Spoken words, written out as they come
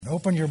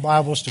Open your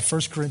Bibles to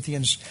 1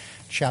 Corinthians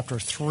chapter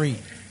 3.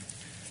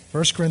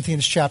 1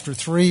 Corinthians chapter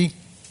 3.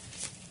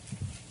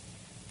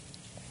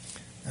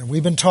 And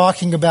we've been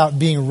talking about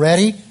being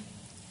ready,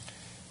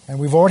 and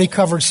we've already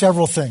covered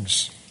several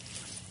things.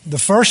 The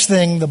first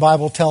thing the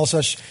Bible tells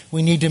us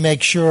we need to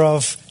make sure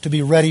of to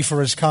be ready for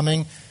His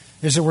coming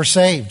is that we're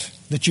saved,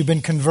 that you've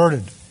been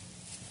converted.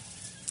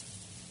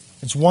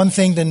 It's one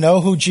thing to know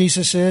who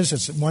Jesus is.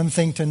 It's one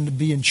thing to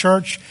be in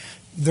church.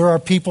 There are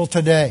people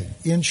today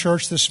in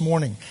church this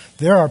morning.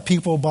 There are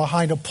people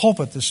behind a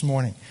pulpit this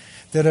morning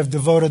that have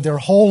devoted their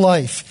whole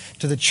life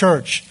to the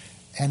church.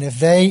 And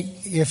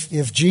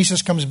if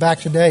Jesus comes back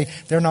today,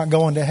 they're not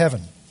going to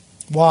heaven.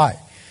 Why?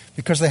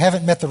 Because they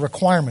haven't met the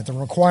requirement. The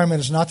requirement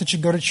is not that you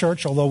go to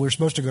church, although we're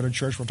supposed to go to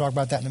church. We'll talk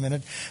about that in a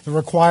minute. The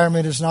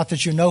requirement is not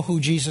that you know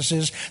who Jesus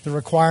is. The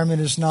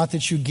requirement is not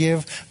that you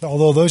give,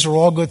 although those are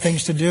all good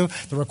things to do.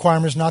 The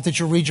requirement is not that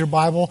you read your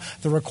Bible.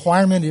 The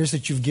requirement is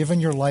that you've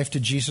given your life to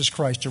Jesus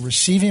Christ, to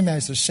receive Him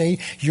as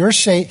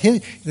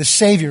the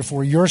Savior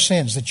for your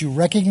sins, that you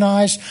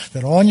recognize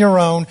that on your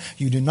own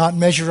you do not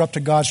measure up to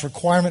God's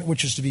requirement,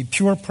 which is to be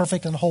pure,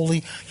 perfect, and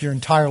holy your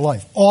entire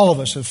life. All of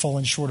us have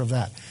fallen short of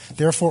that.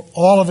 Therefore,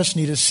 all of us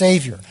need a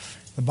Savior.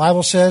 The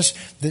Bible says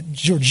that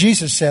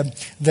Jesus said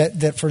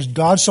that for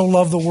God so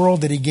loved the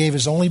world that He gave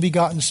His only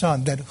begotten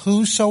Son, that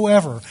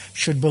whosoever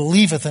should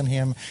believeth in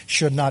Him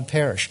should not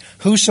perish.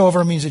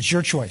 Whosoever means it's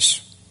your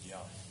choice.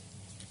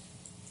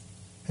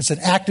 It's an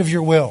act of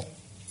your will.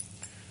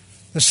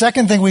 The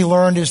second thing we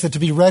learned is that to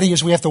be ready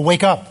is we have to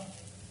wake up.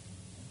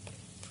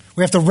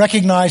 We have to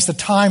recognize the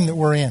time that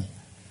we're in.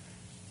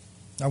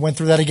 I went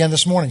through that again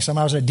this morning.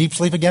 Somehow I was in a deep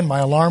sleep again. My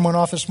alarm went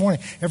off this morning.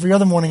 Every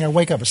other morning I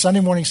wake up. A Sunday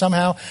morning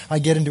somehow I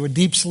get into a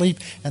deep sleep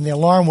and the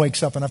alarm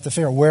wakes up and I have to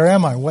figure, where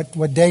am I?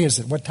 What day is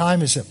it? What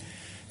time is it?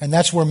 And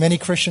that's where many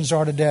Christians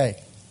are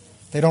today.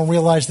 They don't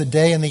realize the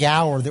day and the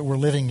hour that we're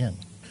living in.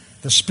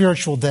 The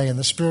spiritual day and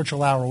the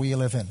spiritual hour we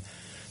live in.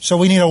 So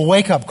we need a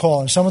wake-up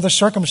call. And some of the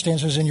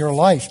circumstances in your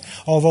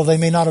life, although they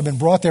may not have been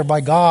brought there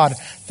by God,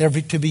 they're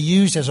to be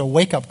used as a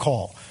wake-up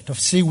call to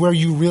see where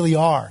you really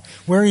are.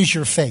 Where is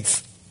your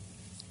faith?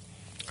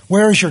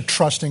 Where is your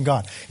trust in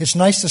God? It's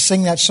nice to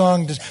sing that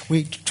song,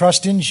 we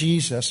trust in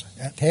Jesus.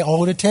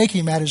 Oh, to take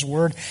Him at His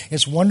word.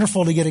 It's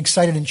wonderful to get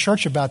excited in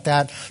church about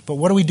that, but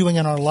what are we doing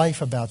in our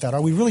life about that?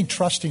 Are we really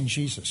trusting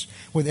Jesus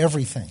with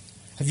everything?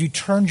 Have you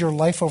turned your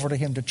life over to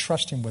Him to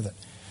trust Him with it?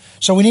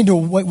 So we need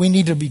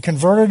to be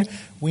converted.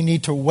 We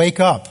need to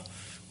wake up.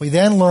 We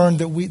then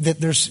learned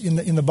that there's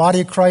in the body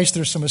of Christ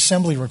there's some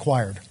assembly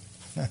required.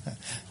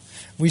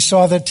 We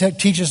saw that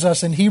teaches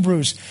us in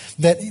Hebrews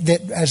that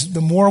as the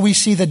more we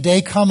see the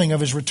day coming of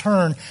His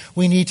return,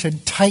 we need to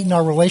tighten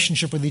our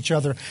relationship with each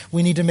other.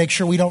 We need to make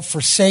sure we don't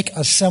forsake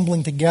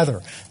assembling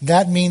together.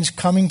 That means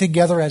coming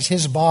together as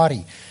His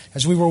body.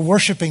 As we were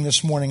worshiping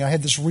this morning, I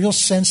had this real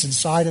sense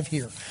inside of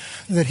here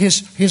that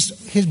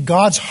his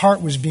God's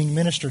heart was being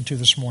ministered to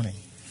this morning.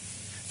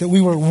 That we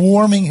were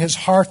warming His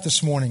heart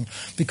this morning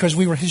because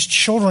we were His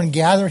children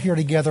gathered here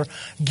together,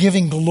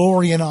 giving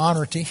glory and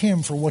honor to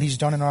Him for what He's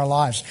done in our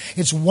lives.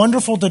 It's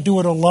wonderful to do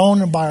it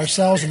alone and by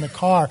ourselves in the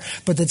car,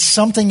 but it's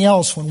something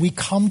else when we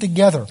come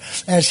together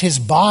as His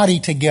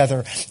body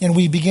together and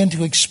we begin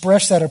to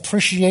express that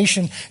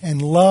appreciation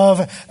and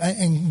love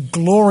and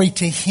glory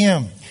to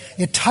Him.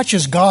 It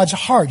touches God's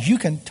heart. You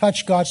can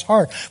touch God's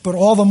heart, but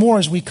all the more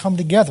as we come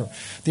together.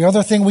 The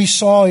other thing we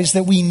saw is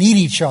that we need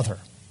each other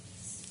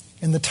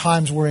in the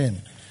times we're in.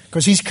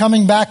 Because He's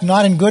coming back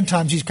not in good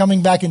times, He's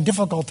coming back in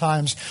difficult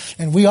times.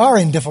 And we are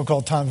in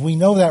difficult times. We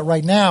know that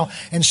right now.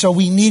 And so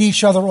we need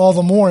each other all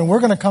the more. And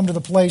we're going to come to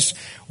the place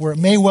where it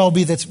may well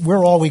be that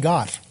we're all we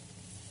got.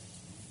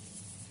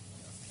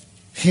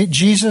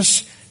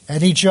 Jesus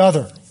and each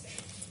other.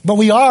 But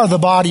we are the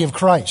body of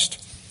Christ.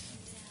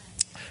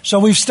 So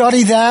we've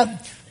studied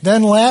that.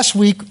 Then last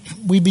week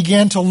we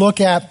began to look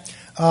at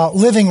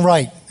living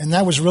right. And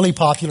that was really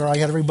popular. I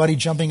had everybody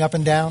jumping up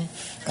and down,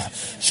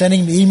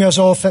 sending me emails.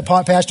 Oh,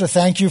 Pastor,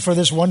 thank you for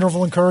this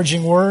wonderful,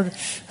 encouraging word.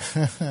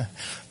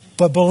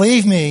 But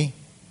believe me,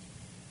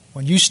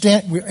 when you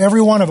stand,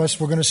 every one of us,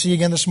 we're going to see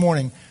again this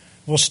morning,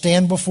 will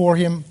stand before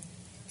Him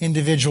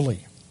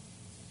individually.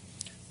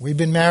 We've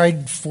been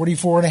married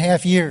 44 and a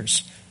half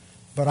years,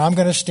 but I'm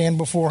going to stand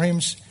before Him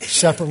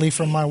separately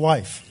from my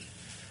wife.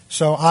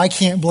 So I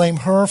can't blame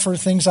her for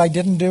things I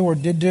didn't do or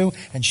did do,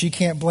 and she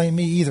can't blame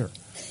me either.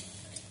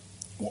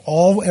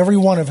 Every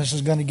one of us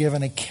is going to give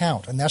an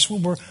account. And that's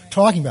what we're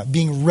talking about,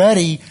 being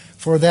ready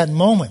for that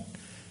moment.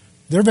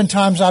 There have been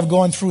times I've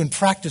gone through and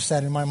practiced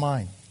that in my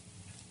mind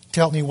to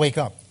help me wake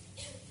up,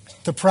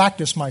 to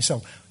practice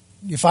myself.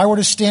 If I were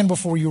to stand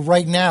before you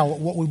right now,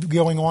 what would be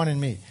going on in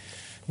me?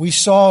 We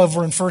saw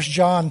over in 1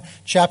 John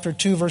chapter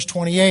 2, verse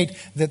 28,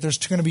 that there's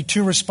going to be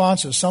two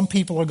responses. Some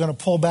people are going to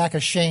pull back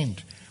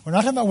ashamed. We're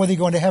not talking about whether you're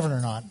going to heaven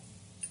or not.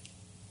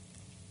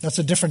 That's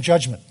a different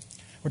judgment.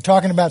 We're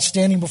talking about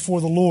standing before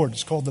the Lord.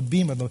 It's called the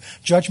Bema, the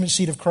judgment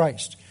seat of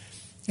Christ.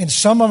 And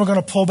some of them are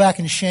going to pull back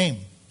in shame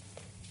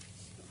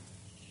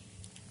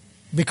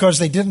because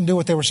they didn't do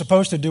what they were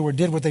supposed to do or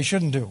did what they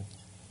shouldn't do.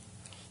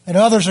 and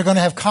others are going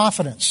to have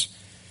confidence.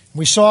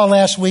 We saw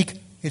last week,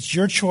 it's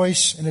your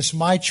choice and it's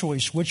my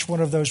choice which one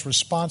of those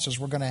responses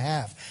we're going to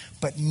have.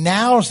 But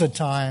now's the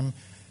time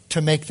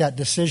to make that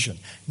decision.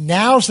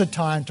 Now's the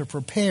time to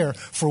prepare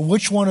for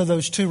which one of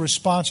those two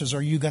responses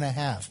are you going to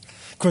have.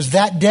 Because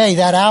that day,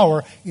 that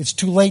hour, it's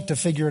too late to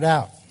figure it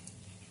out.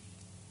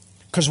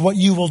 Because what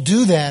you will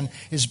do then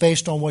is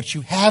based on what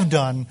you have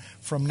done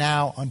from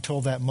now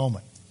until that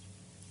moment.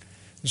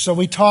 So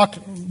we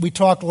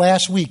talked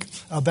last week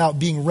about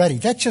being ready.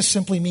 That just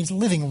simply means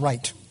living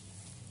right.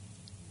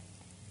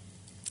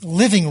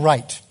 Living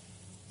right,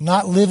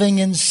 not living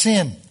in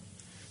sin.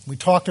 We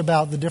talked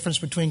about the difference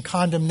between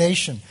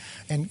condemnation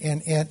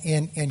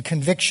and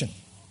conviction.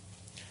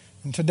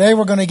 And today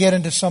we're going to get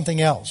into something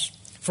else.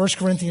 1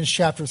 Corinthians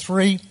chapter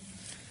 3,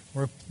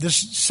 where this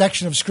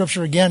section of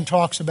Scripture again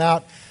talks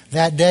about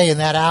that day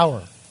and that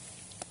hour.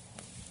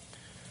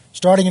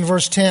 Starting in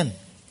verse 10.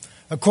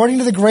 According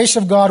to the grace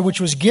of God which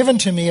was given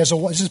to me, this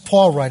is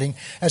Paul writing,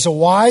 as a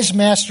wise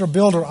master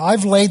builder,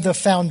 I've laid the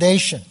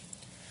foundation.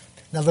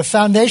 Now the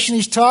foundation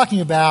he's talking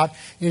about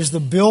is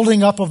the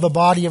building up of the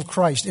body of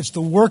Christ. It's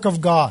the work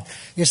of God.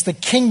 It's the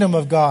kingdom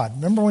of God.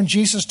 Remember when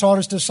Jesus taught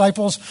his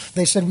disciples,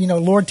 they said,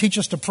 Lord, teach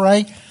us to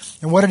pray.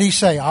 And what did he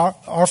say?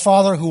 Our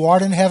Father who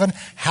art in heaven,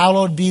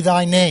 hallowed be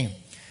thy name.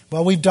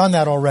 Well, we've done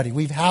that already.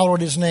 We've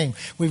hallowed his name.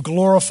 We've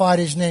glorified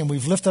his name.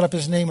 We've lifted up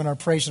his name in our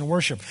praise and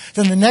worship.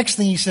 Then the next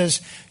thing he says,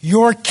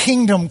 your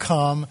kingdom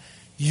come,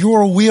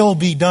 your will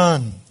be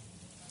done.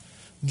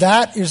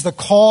 That is the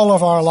call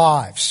of our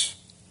lives.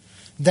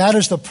 That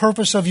is the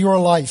purpose of your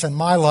life and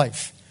my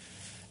life.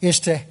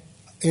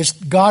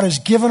 God has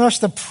given us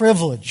the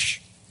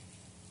privilege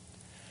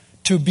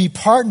to be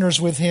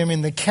partners with him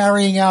in the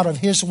carrying out of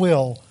his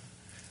will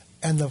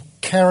and the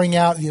carrying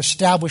out the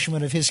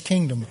establishment of his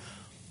kingdom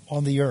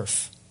on the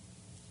earth.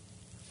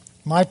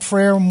 My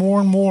prayer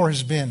more and more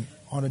has been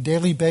on a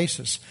daily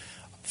basis,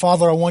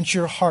 Father, I want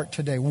your heart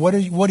today. What do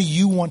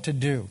you want to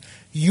do?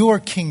 Your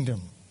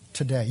kingdom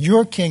today.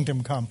 Your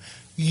kingdom come.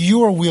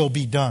 Your will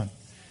be done.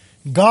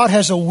 God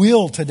has a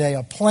will today,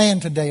 a plan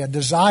today, a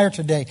desire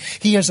today.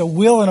 He has a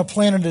will and a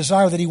plan and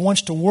desire that he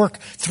wants to work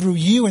through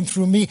you and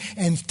through me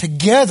and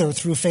together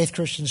through Faith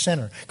Christian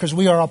Center, because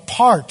we are a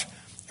part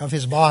of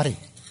his body.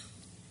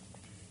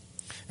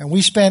 And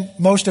we spent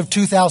most of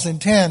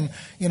 2010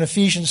 in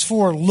Ephesians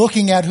 4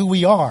 looking at who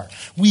we are.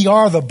 We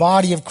are the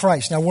body of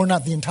Christ. Now, we're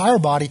not the entire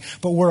body,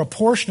 but we're a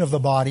portion of the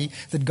body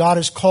that God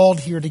has called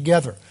here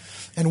together.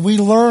 And we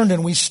learned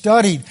and we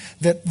studied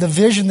that the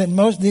vision that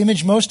the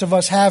image most of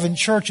us have in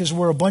church is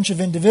we're a bunch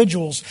of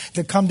individuals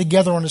that come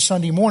together on a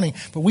Sunday morning.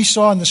 But we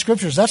saw in the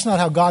Scriptures that's not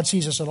how God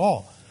sees us at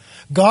all.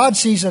 God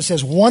sees us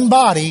as one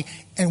body,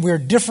 and we're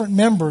different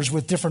members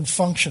with different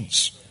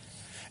functions.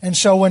 And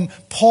so when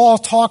Paul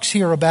talks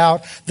here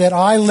about that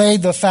I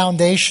laid the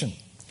foundation,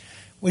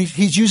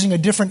 he's using a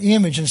different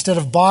image. Instead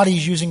of body,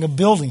 he's using a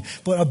building.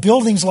 But a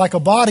building's like a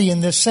body in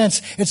this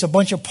sense. It's a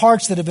bunch of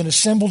parts that have been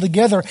assembled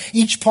together,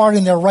 each part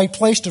in their right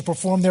place to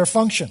perform their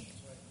function.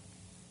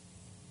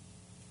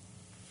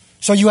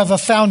 So you have a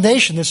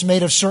foundation that's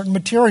made of certain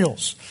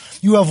materials.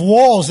 You have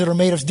walls that are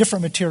made of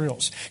different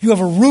materials. You have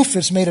a roof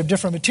that's made of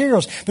different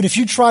materials. But if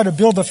you try to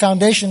build the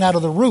foundation out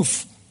of the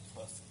roof,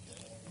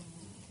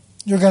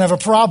 you're going to have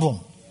a problem.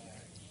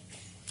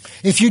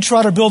 If you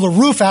try to build a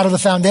roof out of the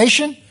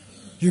foundation,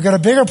 you've got a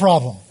bigger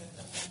problem.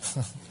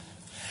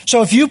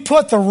 So if you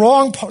put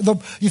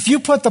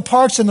the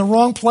parts in the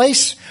wrong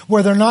place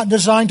where they're not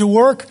designed to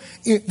work,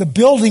 the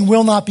building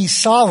will not be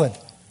solid.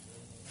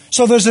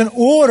 So there's an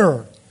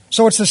order.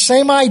 So it's the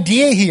same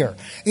idea here.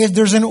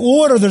 There's an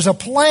order, there's a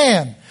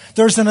plan,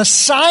 there's an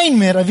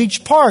assignment of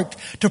each part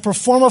to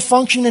perform a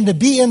function and to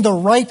be in the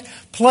right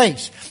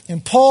place.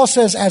 And Paul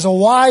says, as a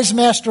wise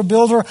master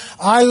builder,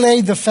 I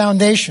laid the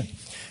foundation.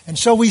 And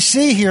so we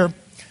see here,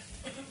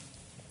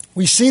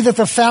 we see that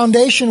the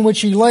foundation which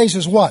he lays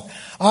is what?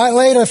 I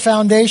laid a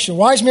foundation.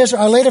 Wise master,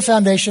 I laid a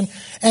foundation,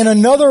 and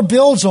another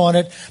builds on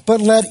it, but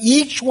let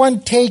each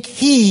one take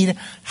heed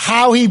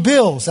how he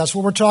builds. That's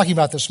what we're talking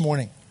about this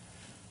morning.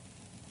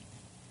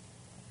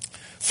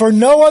 For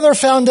no other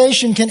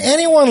foundation can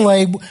anyone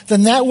lay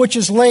than that which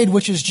is laid,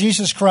 which is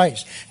Jesus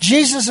Christ.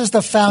 Jesus is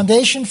the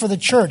foundation for the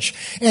church.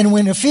 And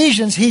in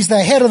Ephesians, he's the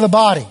head of the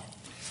body.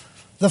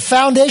 The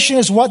foundation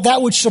is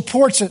that which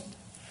supports it.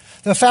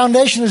 The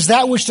foundation is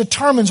that which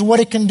determines what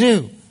it can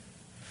do.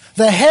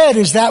 The head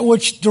is that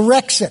which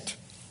directs it.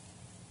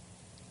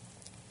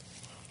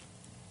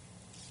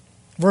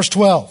 Verse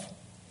 12.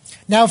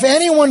 Now, if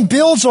anyone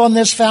builds on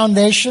this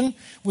foundation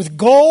with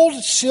gold,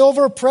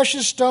 silver,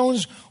 precious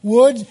stones,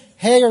 wood,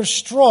 hay, or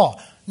straw.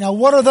 Now,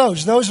 what are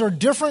those? Those are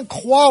different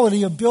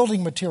quality of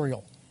building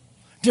material.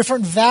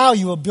 Different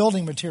value of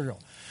building material.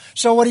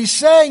 So what he's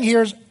saying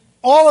here is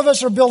all of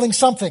us are building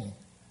something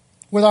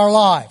with our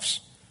lives.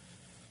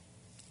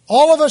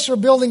 All of us are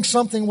building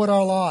something with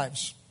our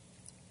lives.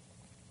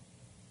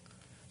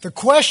 The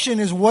question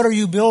is, what are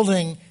you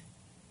building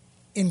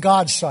in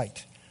God's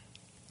sight?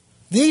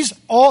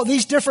 All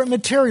these different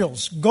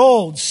materials,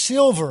 gold,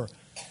 silver,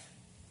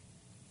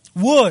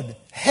 wood,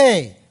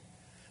 hay,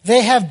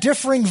 They have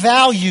differing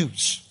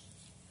values.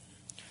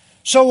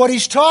 So what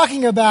he's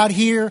talking about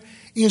here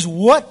is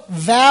what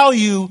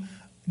value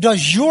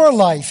does your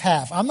life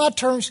have? I'm not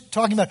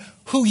talking about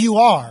who you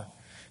are,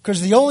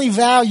 because the only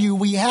value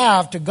we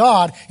have to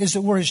God is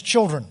that we're His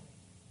children.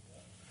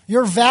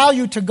 Your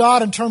value to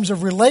God in terms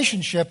of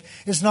relationship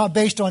is not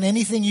based on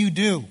anything you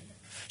do.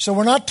 So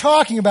we're not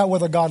talking about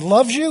whether God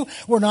loves you.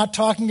 We're not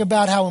talking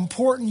about how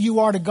important you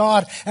are to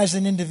God as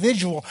an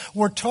individual.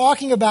 We're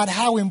talking about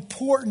how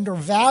important or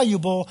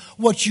valuable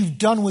what you've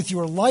done with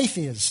your life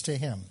is to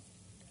Him.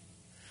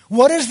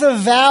 What is the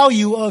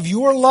value of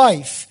your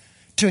life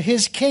to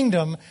His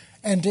kingdom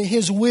and to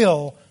His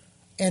will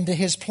and to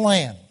His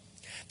plan?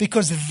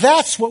 Because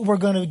that's what we're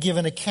going to give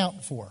an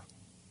account for.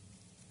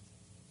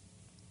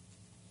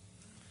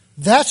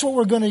 That's what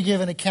we're going to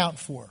give an account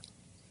for.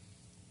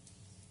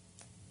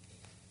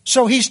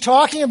 So he's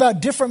talking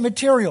about different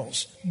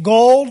materials: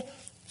 gold,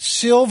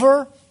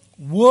 silver,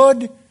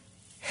 wood,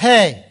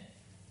 hay.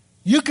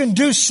 You can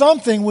do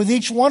something with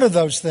each one of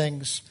those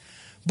things,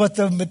 but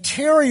the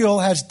material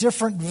has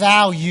different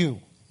value.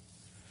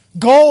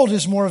 Gold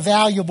is more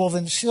valuable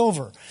than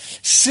silver.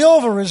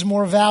 Silver is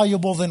more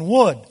valuable than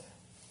wood.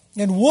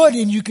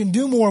 And you can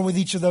do more with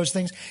each of those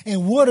things,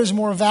 and wood is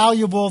more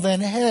valuable than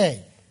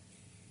hay.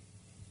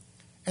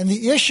 And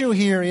the issue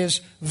here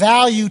is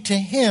value to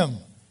Him,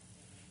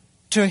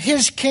 to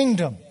His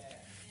kingdom,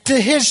 to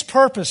His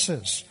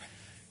purposes,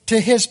 to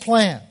His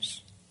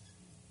plans.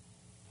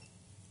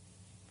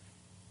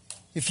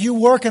 If you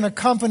work in a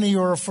company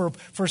or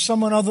for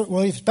someone other,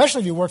 well,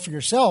 especially if you work for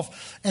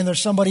yourself and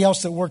there's somebody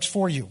else that works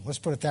for you, let's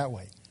put it that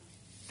way,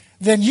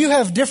 then you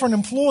have different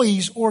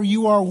employees, or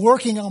you are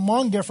working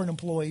among different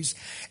employees,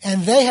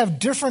 and they have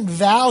different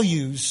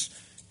values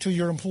to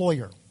your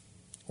employer,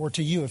 or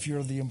to you if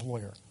you're the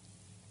employer.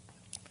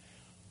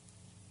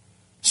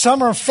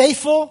 Some are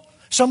faithful.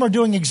 Some are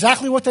doing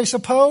exactly what they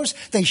suppose.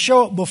 They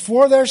show up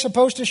before they're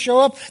supposed to show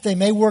up. They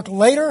may work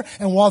later,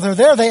 and while they're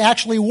there, they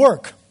actually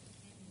work.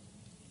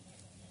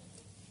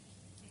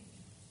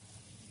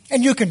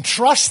 And you can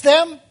trust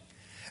them,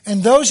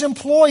 and those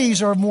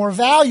employees are more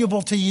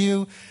valuable to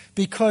you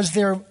because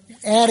they're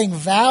adding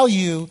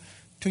value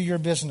to your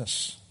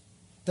business.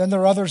 Then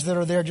there are others that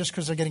are there just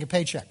because they're getting a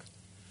paycheck.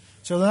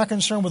 So they're not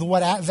concerned with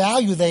what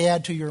value they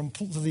add to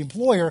the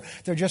employer.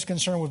 They're just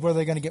concerned with where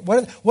they're going to get.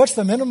 What's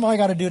the minimum I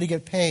got to do to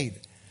get paid?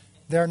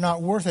 They're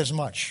not worth as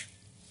much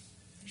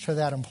to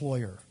that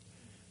employer.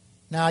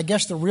 Now, I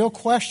guess the real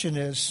question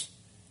is,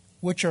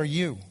 which are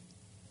you?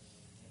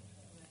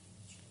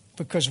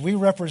 Because we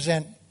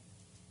represent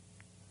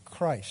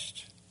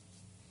Christ.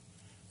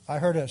 I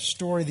heard a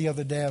story the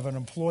other day of an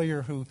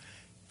employer who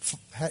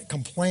had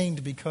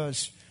complained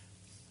because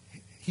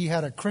he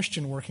had a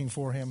Christian working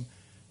for him,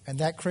 and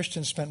that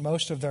Christian spent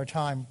most of their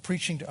time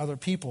preaching to other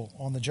people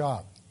on the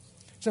job.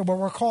 He said, well,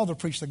 we're called to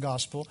preach the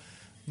gospel.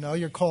 No,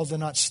 you're called to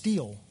not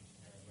steal.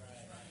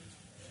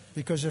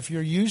 Because if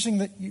you're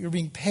you're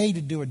being paid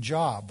to do a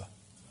job.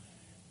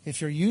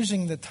 If you're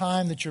using the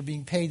time that you're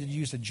being paid to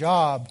use a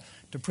job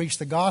to preach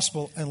the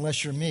gospel,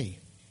 unless you're me.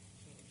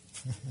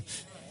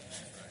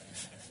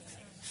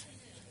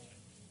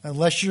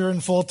 Unless you're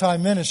in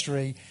full-time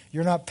ministry,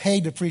 you're not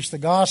paid to preach the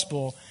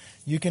gospel.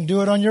 You can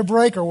do it on your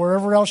break or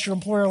wherever else your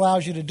employer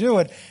allows you to do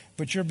it,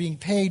 but you're being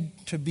paid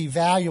to be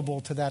valuable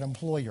to that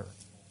employer.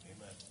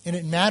 Amen. And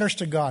it matters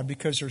to God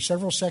because there are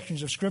several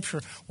sections of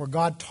Scripture where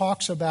God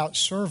talks about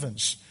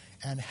servants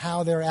and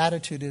how their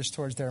attitude is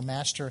towards their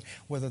master,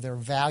 whether they're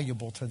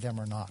valuable to them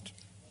or not.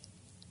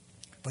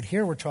 But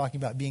here we're talking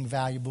about being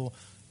valuable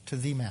to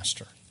the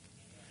master.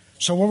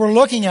 So what we're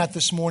looking at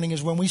this morning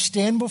is when we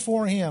stand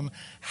before Him,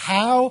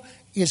 how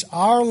is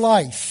our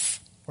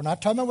life, we're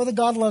not talking about whether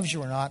God loves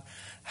you or not,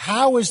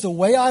 how is the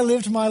way I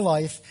lived my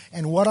life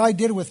and what I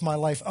did with my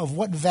life, of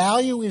what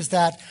value is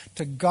that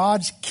to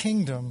God's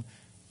kingdom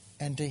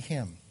and to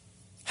Him?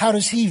 How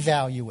does He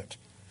value it?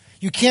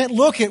 You can't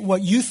look at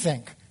what you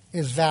think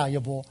is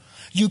valuable.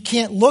 You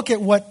can't look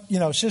at what,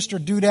 Sister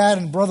Doodad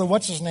and Brother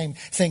What's-His-Name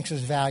thinks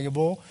is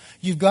valuable.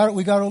 We got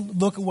to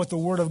look at what the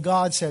Word of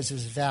God says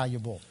is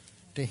valuable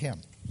to Him.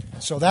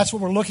 So that's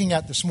what we're looking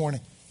at this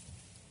morning.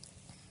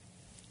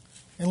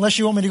 Unless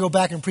you want me to go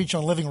back and preach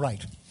on living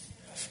right.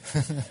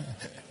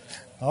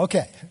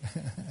 Okay.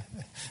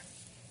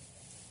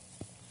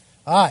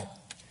 All right.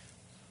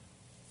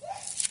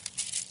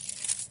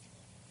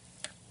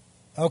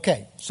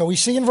 Okay, so we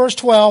see in verse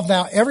 12,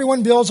 now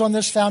everyone builds on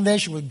this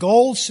foundation with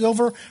gold,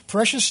 silver,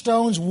 precious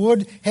stones,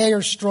 wood, hay,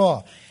 or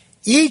straw.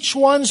 Each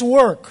one's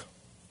work,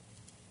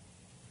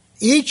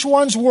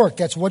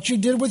 that's what you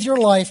did with your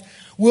life,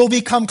 will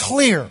become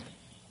clear.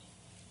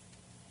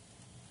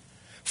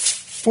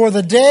 For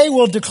the day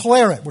will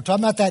declare it. We're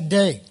talking about that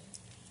day.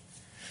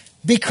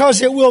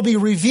 Because it will be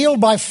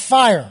revealed by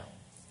fire.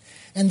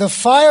 And the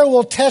fire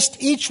will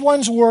test each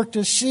one's work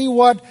to see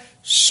what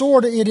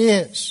sort it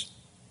is.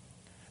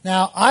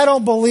 Now, I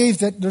don't believe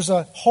that there's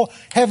a whole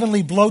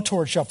heavenly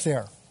blowtorch up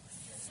there.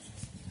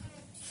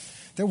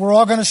 That we're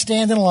all going to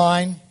stand in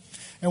line,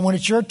 and when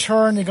it's your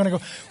turn, you're going to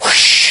go,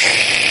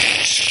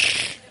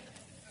 whoosh.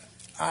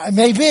 It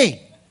may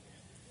be.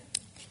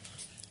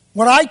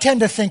 What I tend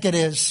to think it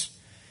is,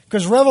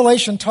 because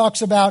Revelation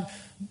talks about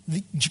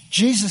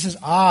Jesus'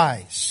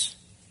 eyes.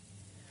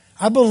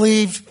 I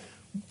believe,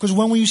 because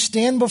when you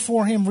stand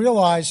before Him,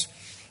 realize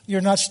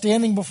you're not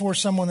standing before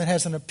someone that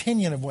has an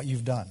opinion of what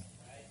you've done.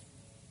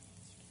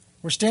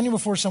 We're standing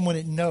before someone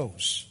that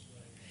knows.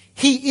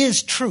 He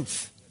is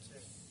truth.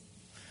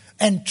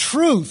 And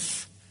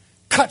truth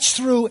cuts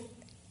through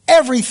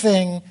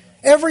everything,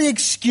 every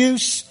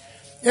excuse,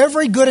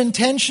 every good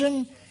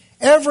intention,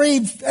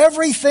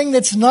 everything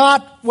that's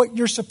not what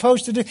you're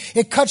supposed to do.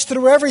 It cuts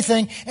through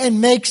everything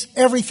and makes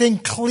everything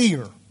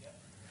clear.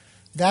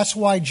 That's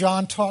why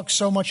John talks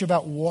so much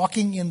about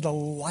walking in the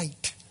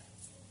light.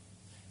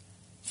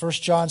 1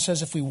 John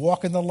says, if we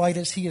walk in the light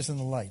as He is in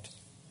the light,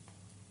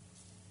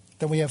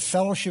 then we have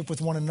fellowship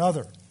with one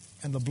another,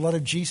 and the blood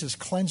of Jesus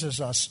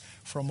cleanses us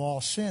from all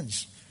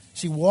sins.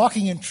 See,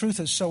 walking in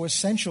truth is so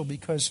essential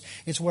because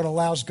it's what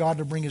allows God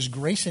to bring His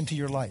grace into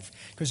your life.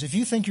 Because if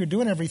you think you're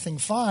doing everything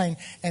fine,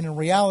 and in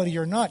reality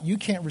you're not, you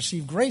can't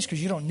receive grace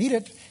because you don't need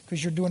it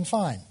because you're doing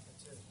fine.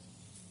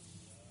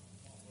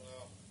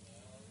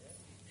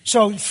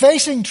 So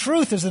facing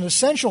truth is an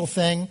essential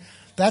thing.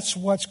 That's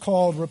what's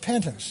called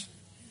repentance.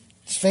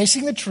 It's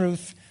facing the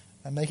truth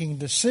and making a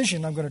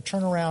decision, I'm going to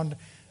turn around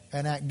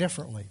and act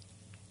differently.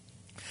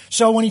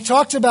 So when he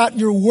talks about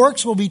your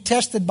works will be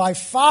tested by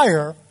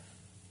fire,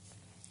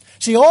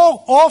 see,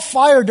 all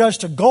fire does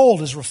to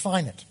gold is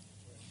refine it.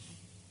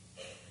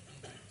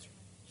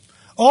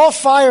 All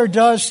fire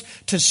does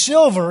to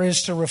silver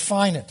is to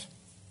refine it.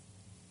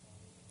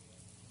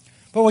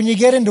 But when you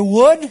get into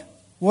wood,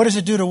 what does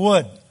it do to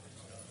wood?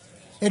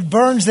 It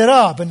burns it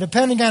up. And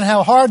depending on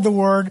how hard the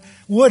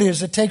wood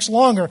is, it takes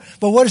longer.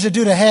 But what does it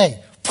do to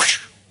hay?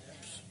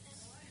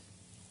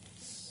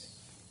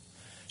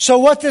 So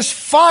what this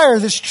fire,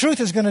 this truth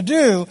is going to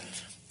do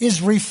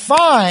is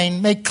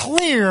refine, make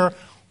clear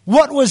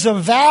what was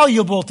of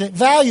value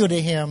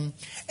to him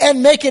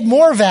and make it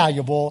more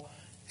valuable,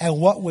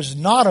 and what was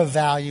not of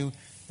value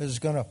is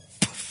going to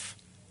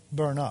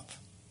burn up.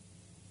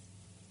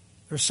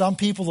 There's some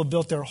people who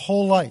built their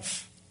whole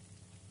life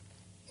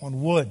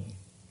on wood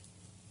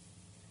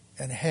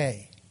and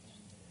hay,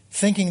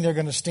 thinking they're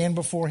going to stand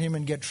before Him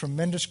and get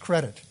tremendous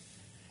credit.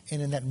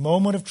 And in that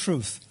moment of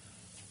truth,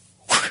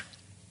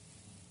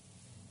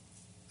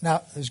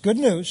 now, there's good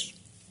news,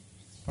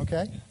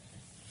 okay?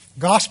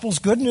 Gospel's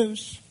good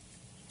news.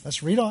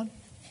 Let's read on.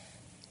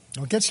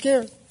 Don't get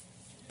scared.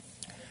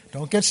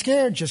 Don't get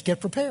scared. Just get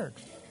prepared.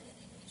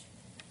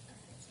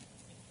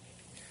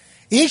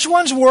 Each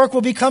one's work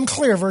will become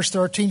clear, verse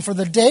 13, for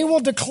the day will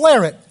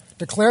declare it.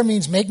 Declare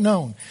means make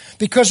known.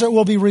 Because it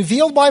will be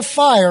revealed by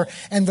fire,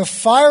 and the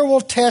fire will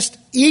test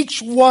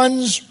each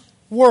one's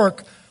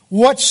work,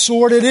 what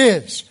sort it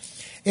is.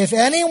 If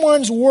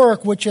anyone's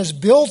work which he has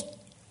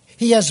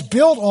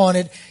built on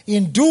it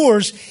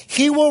endures,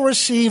 he will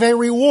receive a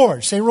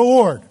reward. Say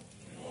reward.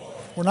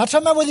 We're not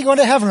talking about whether you're going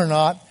to heaven or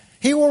not.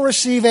 He will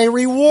receive a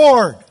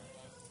reward.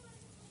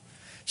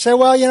 Say,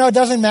 well, it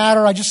doesn't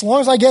matter. As long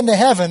as I get into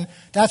heaven,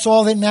 that's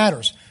all that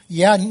matters.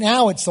 Yeah,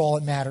 now it's all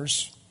that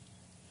matters.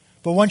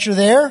 But once you're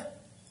there,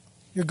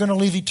 you're going to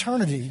leave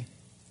eternity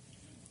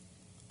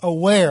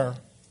aware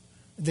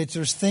that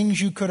there's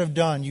things you could have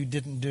done you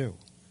didn't do.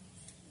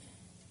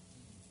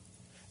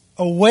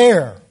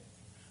 Aware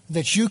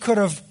that you could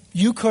have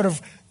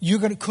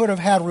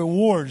had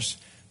rewards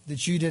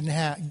that you didn't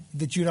have,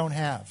 that you don't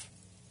have.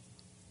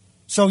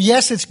 So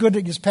yes, it's good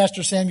that, as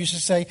Pastor Sam used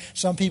to say,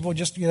 some people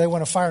just they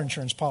want a fire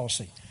insurance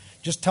policy.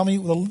 Just tell me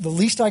the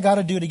least I got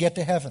to do to get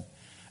to heaven,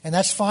 and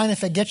that's fine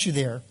if it gets you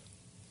there.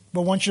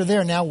 But once you're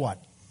there, now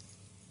what?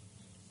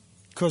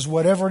 Because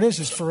whatever it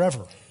is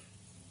forever.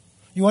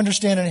 You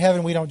understand, in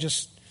heaven we don't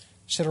just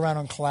sit around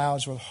on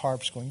clouds with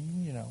harps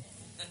going,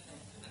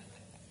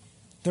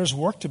 There's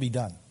work to be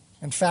done.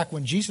 In fact,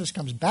 when Jesus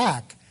comes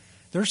back,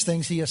 there's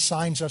things He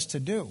assigns us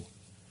to do.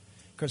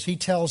 Because He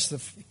tells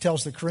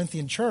the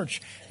Corinthian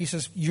church, He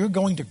says, you're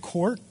going to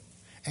court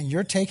and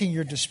you're taking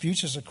your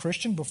disputes as a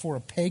Christian before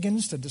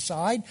pagans to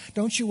decide.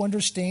 Don't you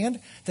understand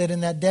that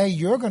in that day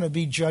you're going to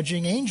be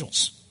judging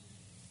angels?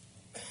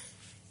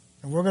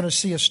 And we're going to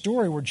see a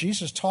story where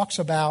Jesus talks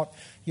about,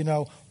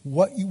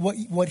 what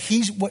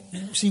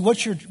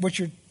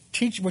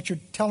you're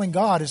telling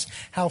God is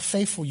how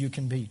faithful you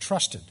can be,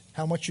 trusted,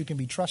 how much you can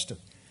be trusted.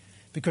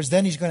 Because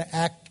then He's going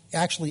to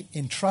actually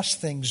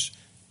entrust things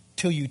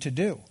to you to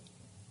do.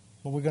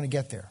 But we're going to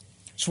get there.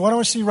 So what I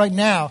want to see right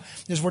now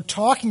is we're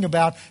talking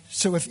about,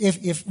 so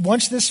if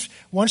once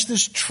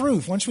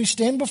we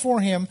stand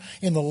before Him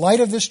in the light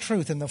of this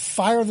truth, in the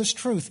fire of this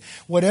truth,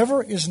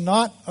 whatever is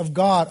not of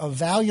God, of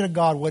value to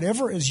God,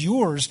 whatever is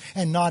yours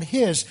and not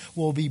His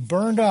will be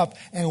burned up,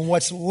 and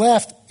what's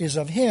left is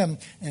of Him,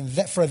 and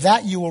for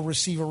that you will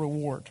receive a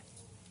reward.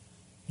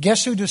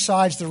 Guess who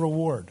decides the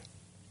reward?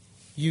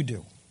 You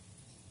do.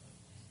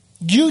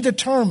 You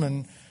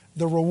determine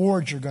the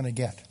reward you're going to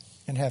get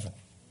in heaven.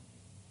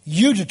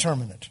 You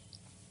determine it.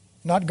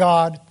 Not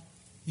God.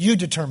 You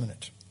determine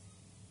it.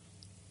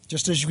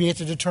 Just as we have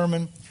to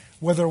determine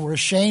whether we're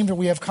ashamed or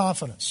we have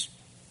confidence.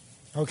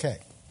 Okay.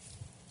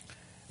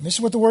 And this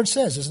is what the word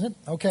says, isn't it?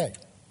 Okay.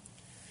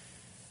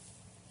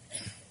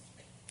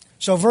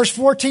 So verse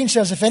 14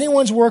 says, if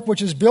anyone's work which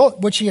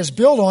he has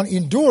built on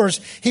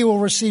endures, he will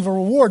receive a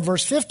reward.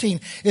 Verse 15,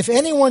 if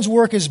anyone's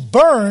work is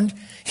burned,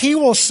 he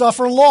will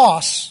suffer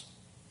loss.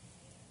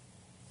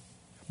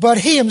 But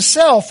he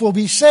himself will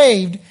be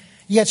saved,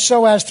 yet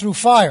so as through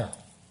fire.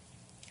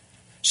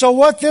 So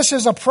what this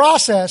is a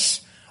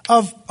process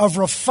of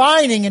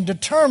refining and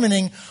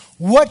determining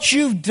what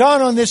you've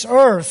done on this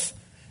earth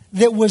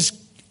that was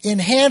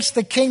enhanced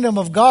the kingdom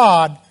of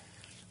God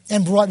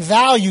and brought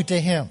value to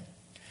Him.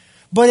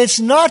 But it's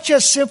not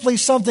just simply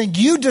something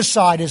you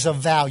decide is of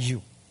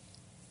value.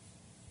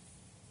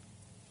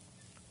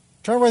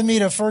 Turn with me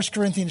to 1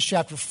 Corinthians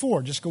chapter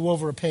 4. Just go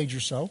over a page or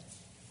so.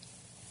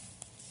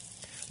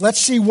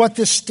 Let's see what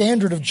this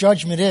standard of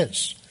judgment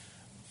is.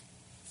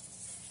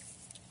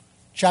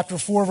 Chapter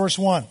 4, verse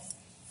 1.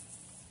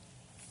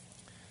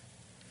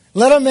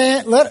 Let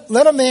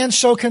a man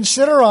so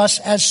consider us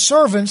as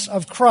servants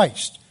of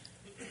Christ.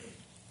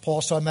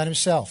 Paul's talking about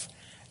himself.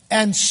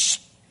 And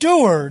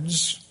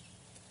stewards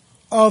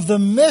of the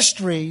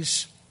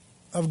mysteries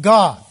of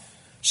God.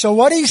 So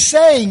what he's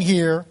saying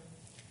here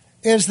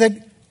is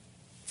that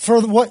for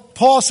what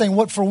Paul's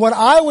saying, for what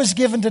I was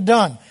given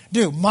to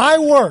do, my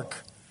work,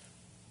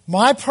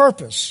 my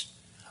purpose,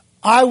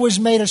 I was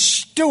made a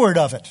steward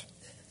of it.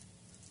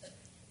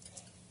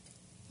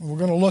 And we're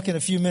going to look in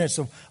a few minutes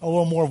of a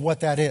little more of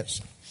what that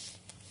is.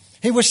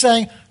 He was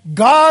saying,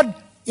 God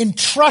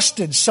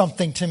entrusted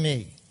something to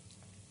me,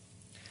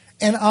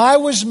 and I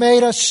was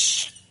made a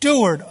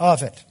steward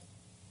of it.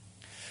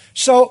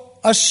 So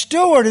a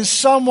steward is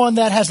someone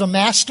that has a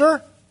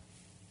master,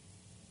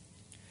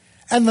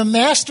 and the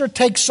master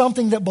takes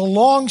something that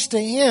belongs to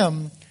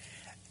him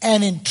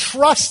and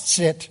entrusts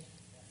it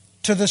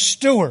to the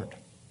steward.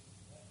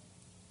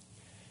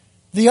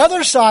 The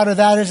other side of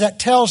that is that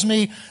tells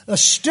me a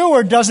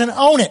steward doesn't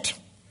own it.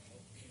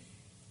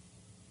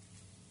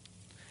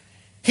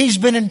 He's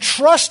been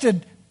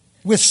entrusted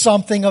with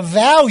something of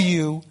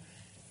value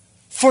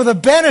for the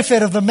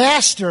benefit of the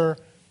master,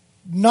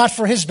 not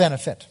for his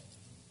benefit.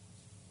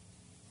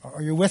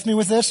 Are you with me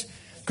with this?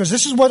 Because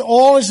this is what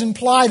all is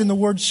implied in the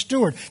word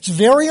steward. It's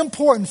very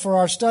important for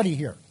our study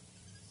here.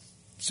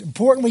 It's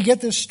important we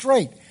get this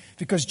straight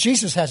because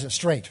Jesus has it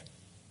straight.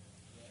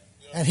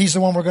 And He's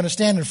the one we're going to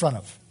stand in front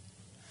of.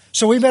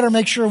 So we better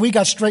make sure we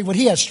got straight what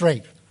He has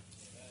straight.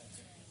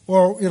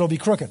 Or it'll be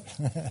crooked.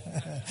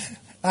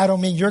 I don't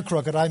mean you're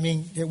crooked. I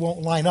mean it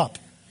won't line up.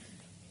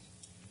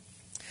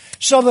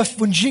 So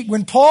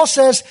when Paul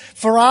says,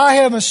 for I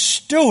am a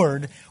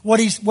steward, what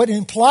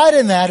implied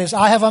in that is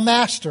I have a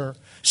master,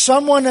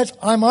 someone that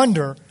I'm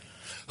under,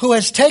 who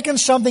has taken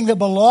something that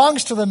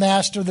belongs to the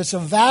master that's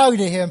of value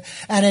to him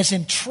and has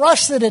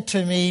entrusted it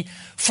to me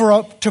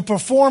to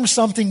perform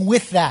something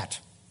with that.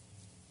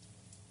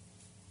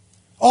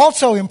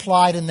 Also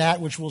implied in that,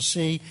 which we'll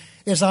see,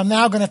 is I'm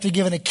now going to have to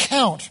give an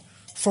account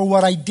for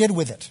what I did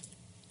with it.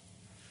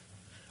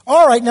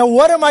 All right, now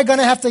what am I going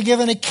to have to give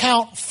an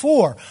account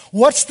for?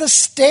 What's the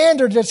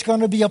standard that's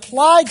going to be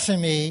applied to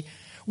me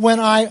when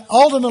I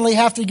ultimately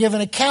have to give an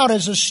account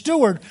as a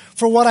steward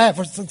for what I have?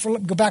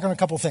 Go back on a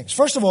couple of things.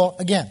 First of all,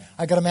 again,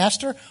 I got a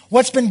master.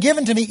 What's been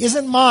given to me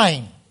isn't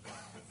mine.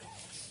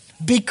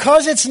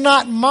 Because it's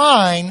not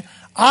mine,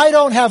 I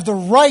don't have the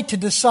right to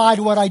decide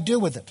what I do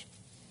with it.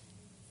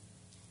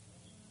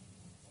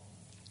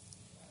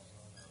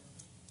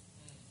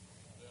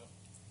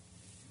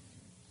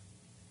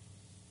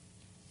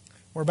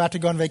 We're about to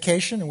go on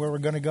vacation, and where we're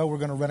going to go, we're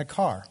going to rent a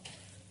car.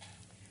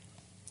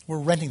 We're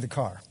renting the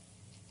car.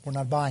 We're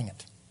not buying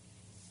it.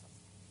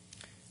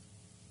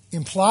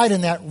 Implied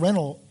in that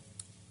rental,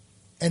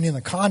 and in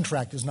the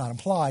contract is not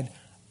implied,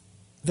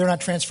 they're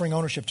not transferring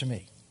ownership to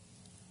me.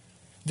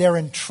 They're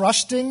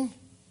entrusting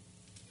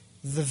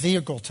the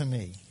vehicle to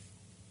me.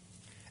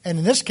 And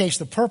in this case,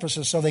 the purpose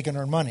is so they can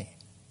earn money.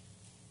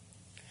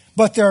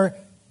 But there are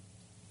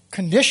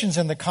conditions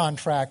in the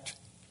contract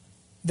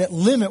that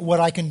limit what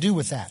I can do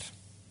with that.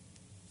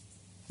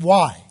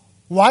 Why?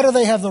 Why do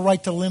they have the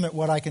right to limit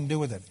what I can do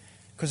with it?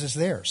 Because it's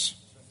theirs.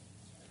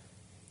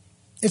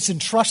 It's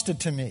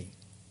entrusted to me.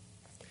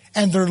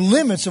 And there are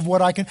limits of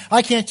what I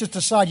can't just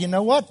decide, you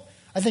know what?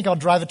 I think I'll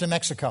drive it to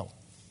Mexico.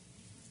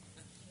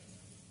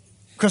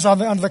 Because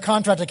under the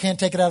contract, I can't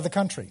take it out of the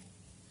country.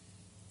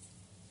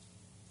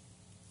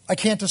 I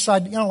can't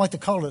decide, I don't like the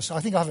color of this, so I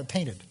think I'll have it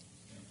painted.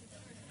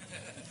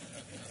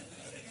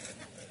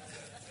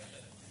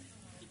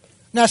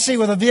 Now, see,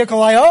 with a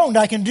vehicle I owned,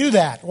 I can do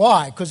that.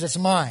 Why? Because it's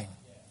mine.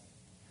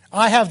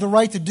 I have the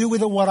right to do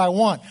with it what I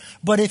want.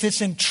 But if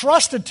it's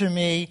entrusted to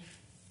me,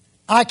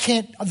 I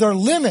can't, there are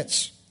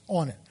limits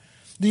on it.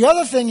 The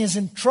other thing is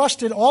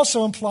entrusted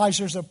also implies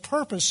there's a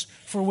purpose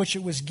for which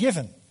it was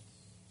given,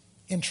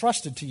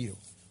 entrusted to you.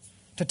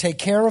 To take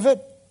care of it,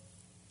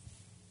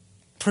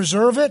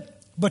 preserve it,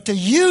 but to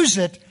use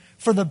it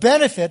for the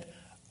benefit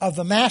of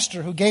the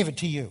master who gave it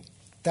to you.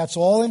 That's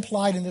all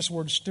implied in this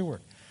word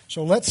steward.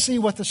 So let's see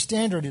what the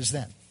standard is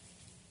then.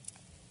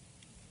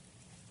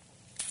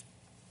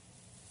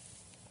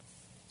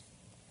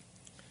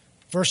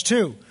 Verse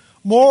 2,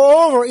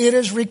 moreover, it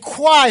is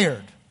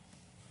required,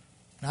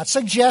 not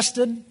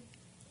suggested,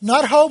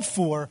 not hoped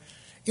for,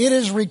 it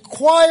is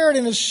required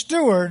in a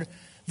steward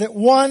that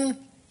one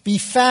be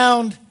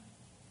found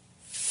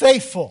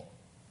faithful.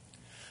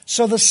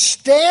 So the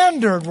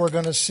standard we're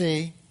going to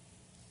see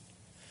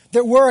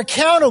that we're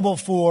accountable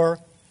for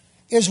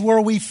is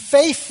were we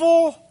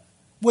faithful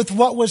with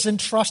what was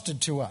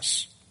entrusted to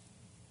us.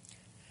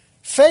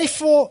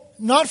 Faithful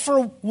not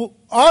for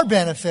our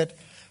benefit,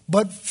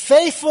 but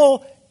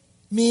faithful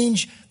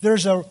means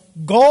there's a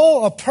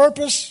goal, a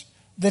purpose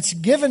that's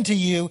given to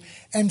you,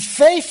 and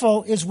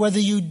faithful is whether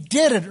you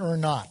did it or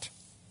not.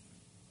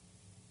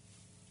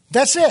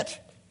 That's it.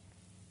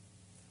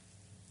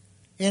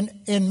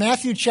 In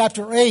Matthew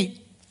chapter 8,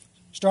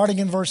 starting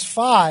in verse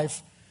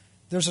 5,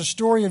 there's a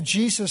story of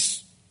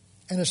Jesus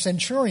and a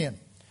centurion.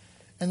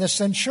 And the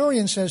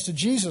centurion says to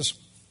Jesus,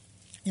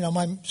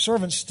 my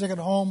servant's sick at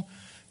home,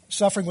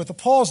 suffering with the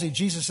palsy.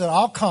 Jesus said,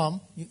 I'll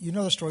come. You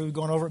know the story. We've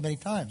gone over it many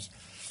times.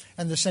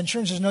 And the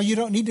centurion says, no, you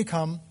don't need to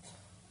come.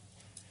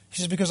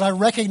 He says, because I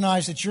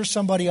recognize that you're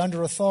somebody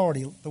under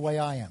authority the way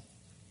I am.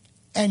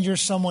 And you're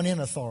someone in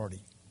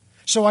authority.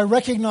 So I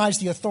recognize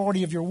the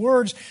authority of your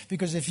words,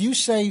 because if you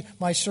say,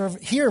 my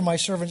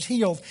servant's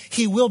healed,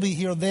 he will be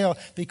healed there,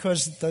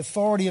 because the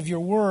authority of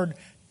your word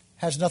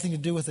has nothing to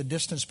do with the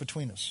distance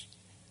between us.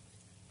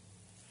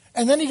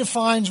 And then he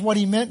defines what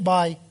he meant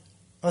by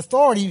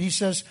authority. He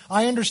says,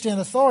 I understand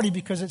authority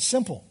because it's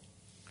simple.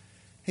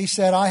 He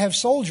said, I have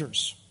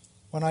soldiers.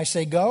 When I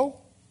say go,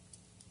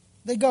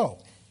 they go.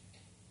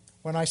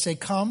 When I say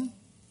come,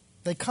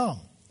 they come.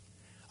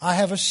 I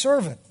have a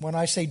servant. When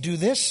I say do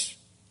this,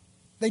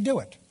 they do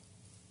it.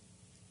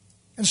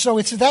 And so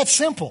it's that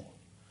simple.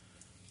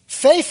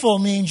 Faithful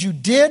means you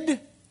did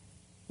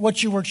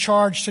what you were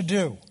charged to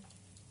do.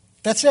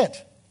 That's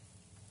it.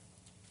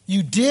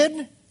 You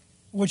did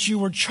what you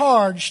were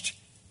charged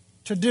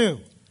to do.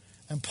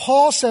 And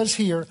Paul says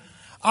here,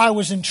 I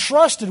was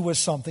entrusted with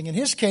something. In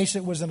his case,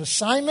 it was an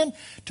assignment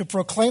to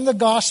proclaim the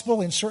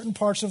gospel in certain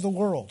parts of the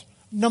world,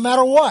 no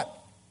matter what.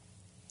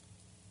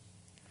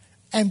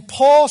 And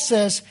Paul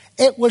says,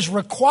 it was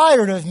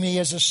required of me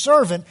as a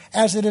servant,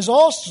 as it is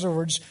all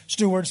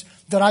stewards,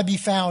 that I be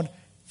found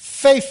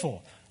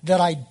faithful,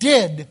 that I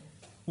did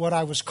what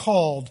I was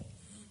called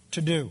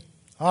to do.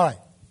 All right.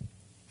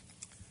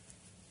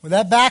 With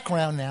that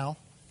background now,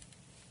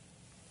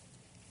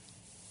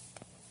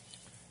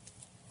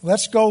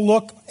 let's go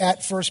look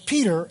at 1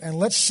 Peter and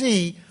let's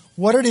see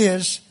what it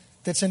is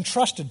that's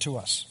entrusted to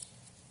us.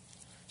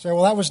 Say,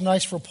 well, that was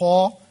nice for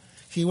Paul.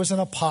 He was an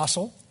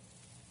apostle.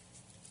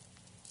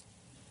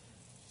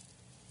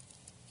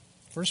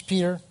 1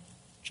 Peter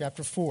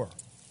chapter 4.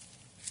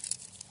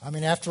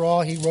 After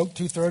all, he wrote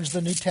 2/3 of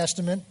the New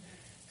Testament.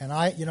 And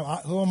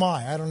who am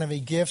I? I don't have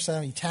any gifts. I don't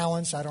have any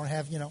talents. I don't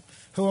have,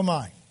 who am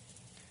I?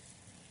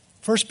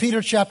 1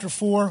 Peter chapter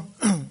 4,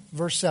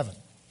 verse 7.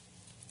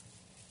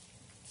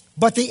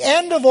 But the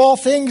end of all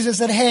things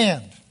is at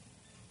hand.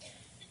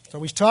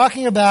 So he's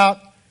talking about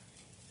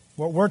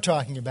what we're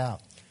talking about.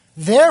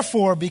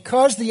 Therefore,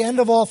 because the end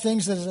of all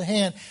things is at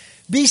hand,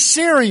 be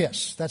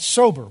serious. That's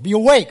sober. Be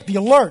awake. Be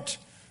alert.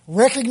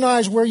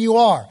 Recognize where you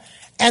are.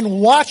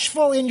 And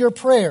watchful in your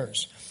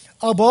prayers.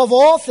 Above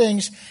all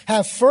things,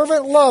 have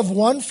fervent love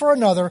one for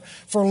another,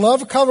 for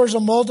love covers a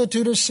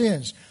multitude of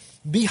sins.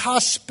 Be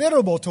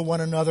hospitable to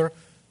one another.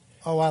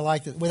 Oh, I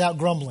like it. Without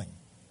grumbling.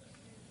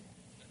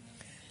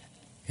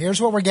 Here's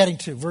what we're getting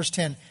to. Verse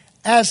 10.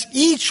 As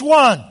each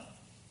one.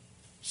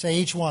 Say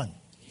each one.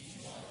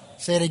 Each one.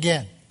 Say it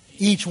again.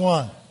 Each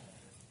one.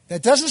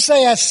 That doesn't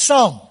say as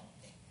some.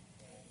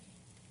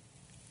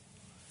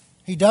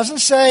 He doesn't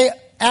say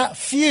at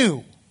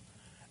few.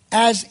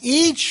 As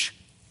each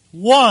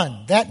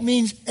one. That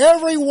means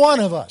every one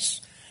of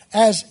us.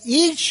 As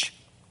each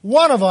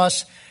one of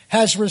us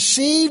has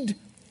received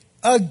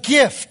a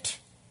gift.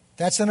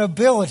 That's an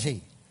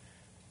ability.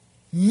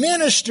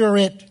 Minister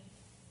it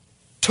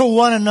to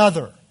one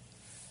another.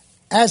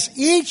 As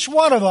each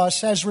one of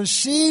us has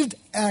received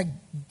a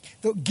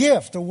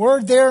gift. The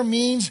word there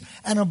means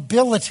an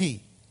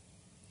ability.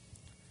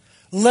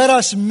 Let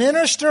us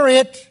minister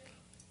it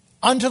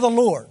unto the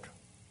Lord.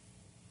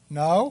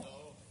 No,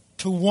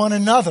 to one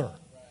another.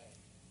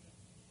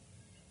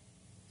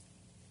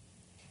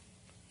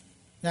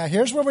 Now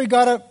here's where we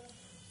got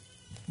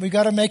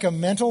to make a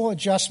mental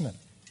adjustment.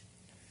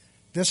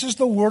 This is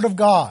the Word of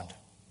God.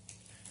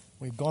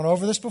 We've gone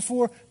over this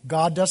before.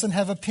 God doesn't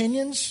have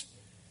opinions.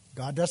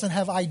 God doesn't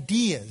have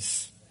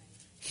ideas.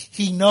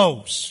 He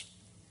knows.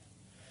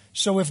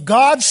 So if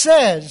God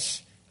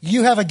says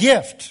you have a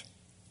gift,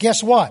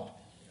 guess what?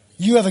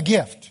 You have a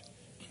gift.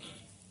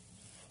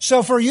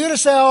 So for you to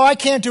say, oh, I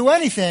can't do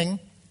anything,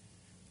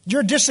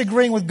 you're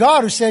disagreeing with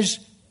God who says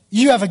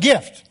you have a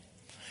gift.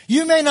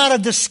 You may not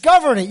have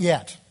discovered it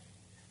yet,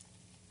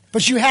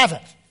 but you have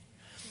it.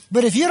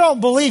 But if you don't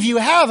believe you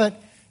have it,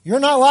 you're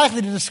not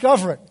likely to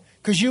discover it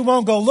because you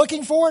won't go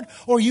looking for it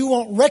or you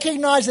won't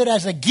recognize it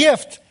as a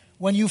gift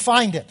when you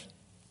find it.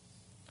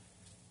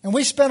 And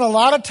we spent a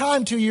lot of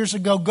time 2 years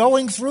ago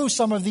going through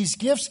some of these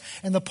gifts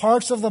and the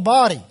parts of the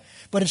body.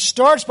 But it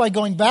starts by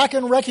going back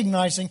and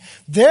recognizing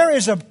there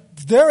is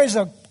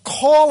a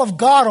call of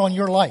God on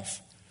your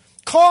life.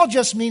 Call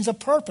just means a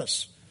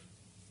purpose.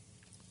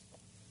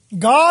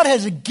 God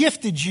has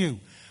gifted you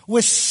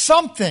with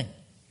something.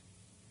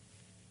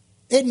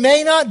 It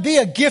may not be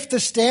a gift to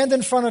stand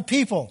in front of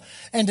people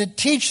and to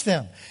teach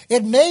them.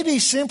 It may be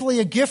simply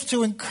a gift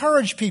to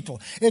encourage people.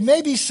 It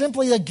may be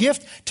simply a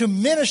gift to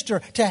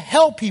minister, to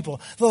help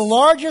people. The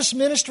largest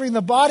ministry in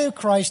the body of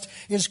Christ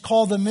is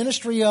called the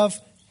ministry of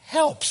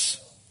helps.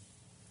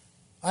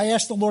 I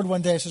asked the Lord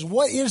one day, I says,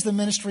 what is the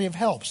ministry of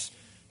helps?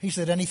 He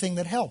said, anything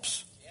that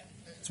helps.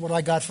 That's what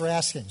I got for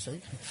asking,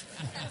 see?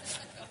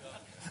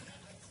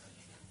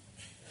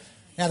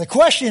 Now the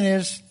question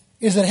is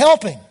it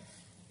helping?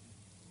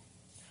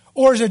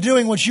 Or is it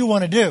doing what you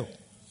want to do?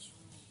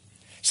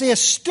 See, a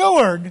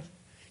steward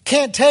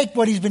can't take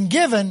what he's been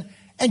given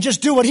and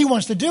just do what he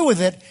wants to do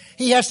with it.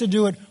 He has to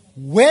do it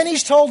when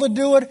he's told to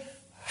do it,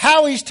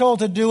 how he's told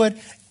to do it,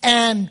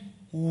 and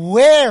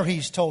where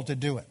he's told to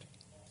do it.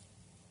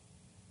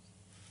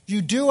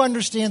 You do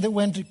understand that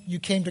when you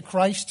came to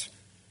Christ,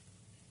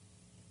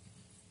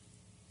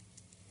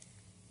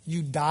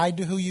 you died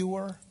to who you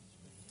were?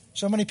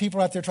 So many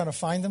people out there trying to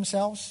find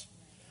themselves.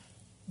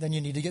 Then you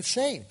need to get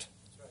saved.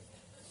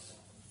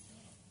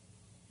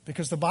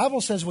 Because the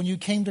Bible says when you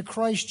came to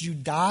Christ, you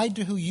died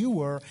to who you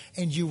were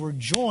and you were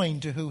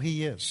joined to who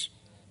He is.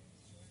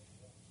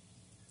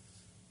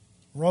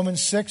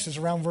 Romans 6 is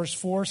around verse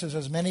 4, says,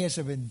 as many as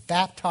have been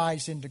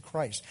baptized into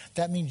Christ.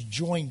 That means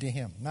joined to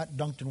Him, not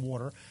dunked in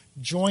water.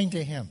 Joined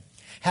to Him.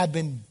 Have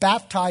been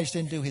baptized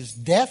into His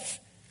death,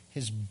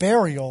 His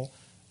burial,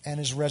 and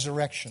His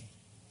resurrection.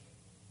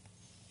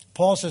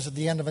 Paul says at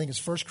the end of, I think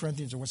it's 1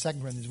 Corinthians or 2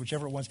 Corinthians,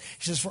 whichever it was,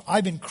 he says, for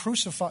I've been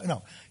crucified.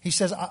 No, he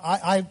says,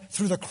 I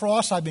through the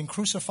cross I've been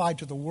crucified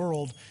to the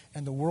world,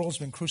 and the world's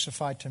been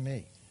crucified to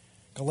me.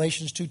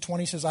 Galatians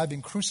 2:20 says, I've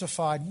been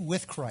crucified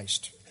with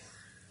Christ.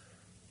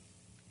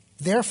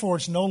 Therefore,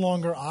 it's no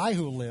longer I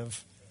who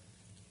live,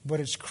 but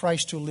it's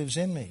Christ who lives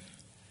in me.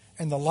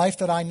 And the life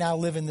that I now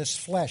live in this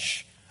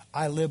flesh,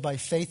 I live by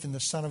faith in the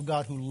Son of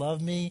God who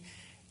loved me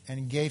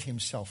and gave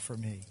Himself for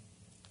me.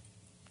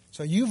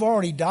 So you've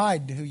already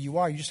died to who you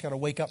are. You just got to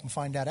wake up and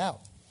find that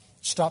out.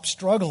 Stop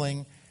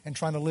struggling and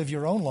trying to live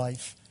your own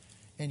life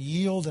and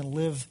yield and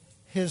live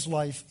His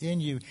life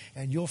in you.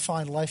 And you'll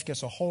find life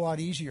gets a whole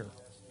lot easier.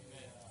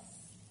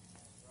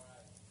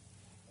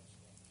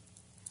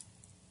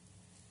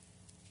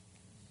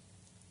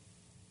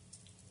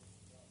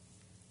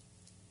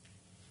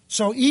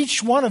 So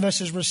each one of us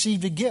has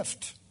received a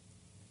gift.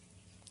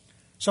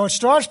 So it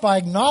starts by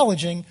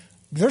acknowledging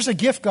there's a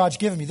gift God's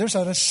given me. There's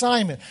an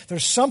assignment.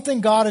 There's something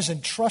God has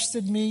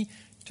entrusted me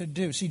to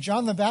do. See,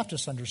 John the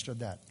Baptist understood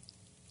that.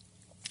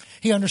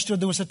 He understood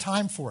there was a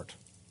time for it.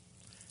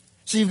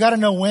 So you've got to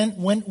know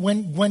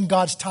when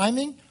God's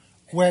timing,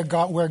 where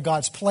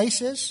God's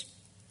place is.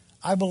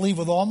 I believe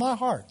with all my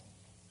heart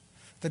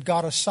that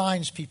God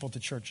assigns people to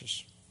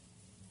churches.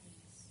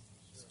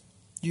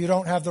 You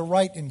don't have the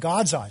right in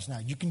God's eyes. Now,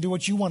 you can do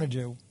what you want to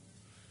do,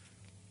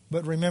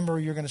 but remember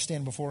you're going to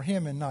stand before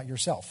Him and not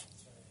yourself.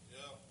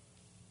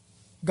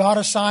 God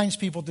assigns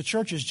people to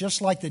churches just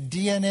like the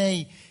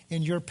DNA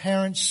in your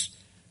parents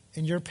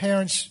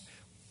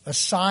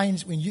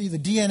assigns the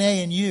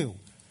DNA in you.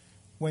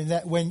 When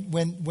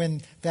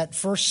that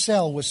first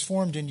cell was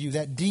formed in you,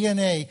 that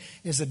DNA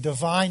is a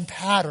divine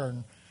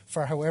pattern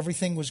for how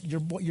everything was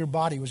your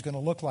body was going to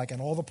look like, and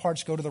all the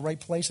parts go to the right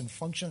place and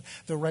function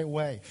the right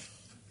way.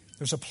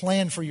 There's a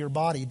plan for your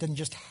body. It didn't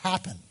just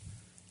happen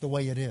the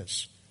way it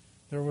is.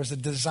 There was a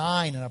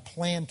design and a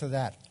plan to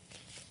that.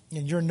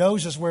 And your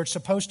nose is where it's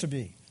supposed to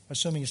be,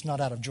 assuming it's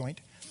not out of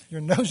joint.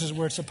 Your nose is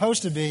where it's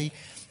supposed to be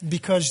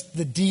because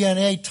the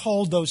DNA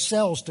told those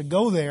cells to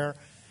go there,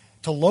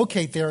 to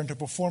locate there, and to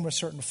perform a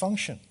certain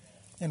function.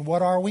 And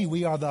what are we?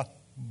 We are the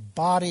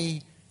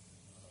body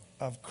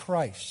of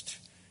Christ.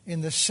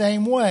 In the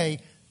same way,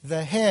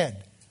 the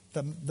head,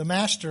 the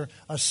master,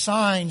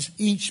 assigns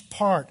each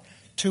part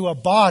to a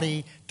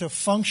body to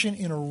function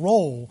in a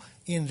role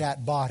in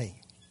that body.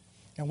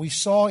 And we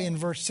saw in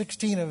verse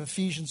 16 of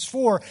Ephesians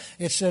 4,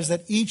 it says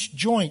that each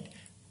joint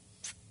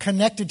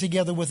connected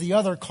together with the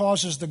other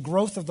causes the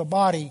growth of the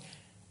body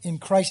in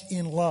Christ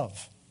in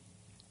love.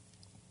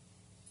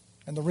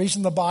 And the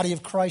reason the body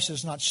of Christ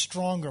is not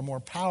stronger, more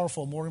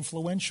powerful, more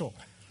influential,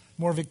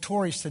 more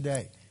victorious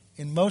today,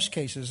 in most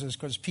cases, is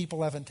because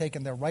people haven't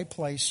taken their right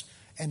place,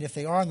 and if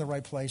they are in the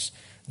right place,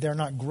 they're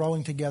not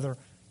growing together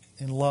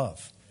in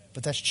love.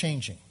 But that's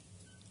changing.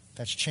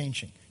 That's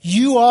changing.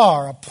 You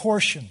are a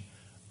portion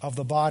of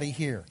the body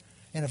here.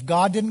 And if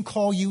God didn't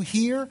call you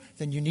here,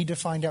 then you need to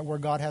find out where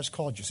God has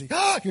called you. See,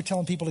 you're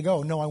telling people to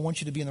go. No, I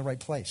want you to be in the right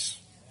place.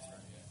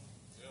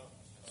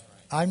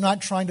 I'm not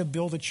trying to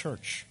build a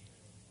church.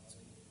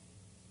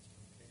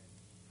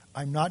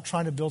 I'm not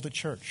trying to build a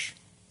church.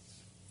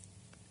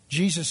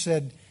 Jesus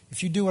said,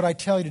 if you do what I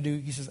tell you to do,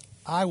 He says,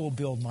 I will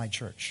build my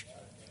church.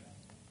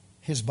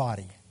 His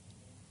body.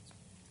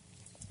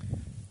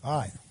 All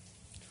right.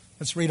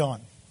 Let's read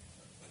on.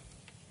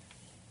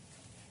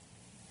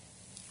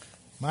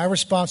 My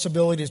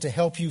responsibility is to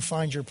help you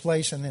find your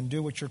place and then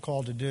do what you're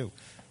called to do.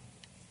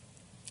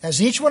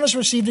 As each one has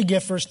received a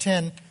gift, verse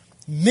 10,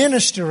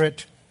 minister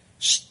it.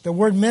 The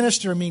word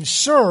minister means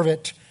serve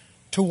it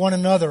to one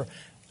another.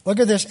 Look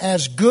at this.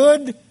 As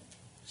good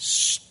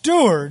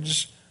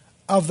stewards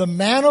of the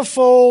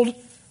manifold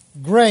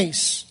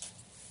grace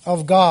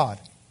of God.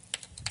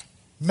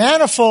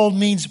 Manifold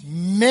means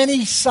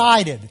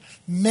many-sided,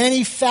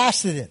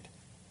 many-faceted.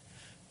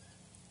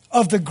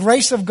 Of the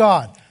grace of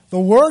God. The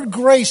word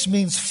grace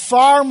means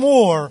far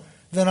more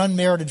than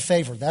unmerited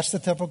favor. That's the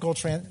typical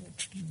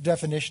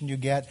definition you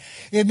get.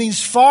 It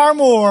means far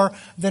more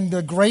than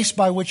the grace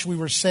by which we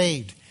were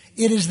saved.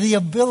 It is the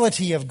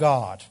ability of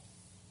God.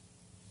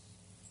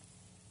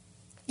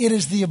 It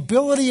is the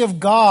ability of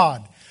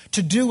God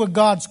to do what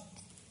God's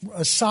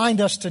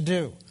assigned us to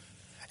do.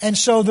 And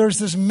so there's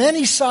this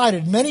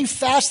many-sided,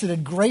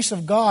 many-faceted grace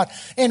of God,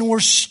 and we're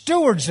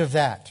stewards of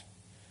that.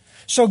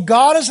 So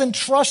God has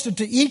entrusted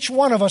to each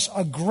one of us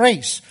a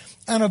grace,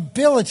 an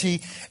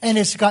ability, and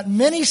it's got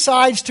many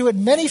sides to it,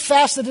 many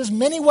facets,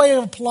 many ways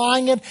of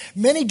applying it,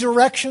 many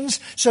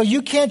directions. So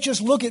you can't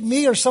just look at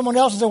me or someone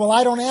else and say, well,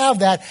 I don't have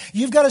that.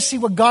 You've got to see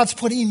what God's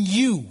put in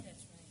you.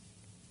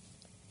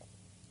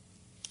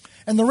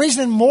 And the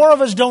reason more of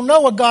us don't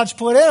know what God's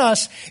put in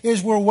us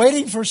is we're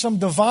waiting for some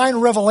divine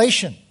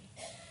revelation.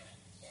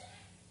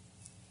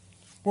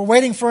 We're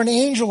waiting for an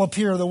angel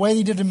appear the way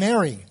he did to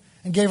Mary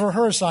and gave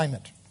her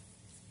assignment.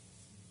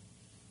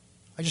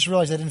 I just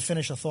realized I didn't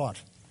finish a thought.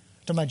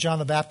 Talking about John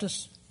the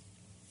Baptist.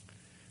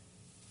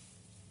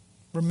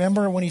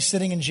 Remember when he's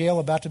sitting in jail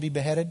about to be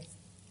beheaded?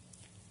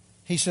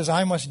 He says,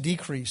 I must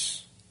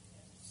decrease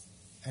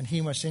and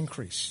he must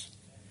increase.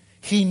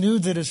 He knew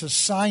that his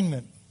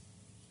assignment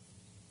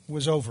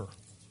was over.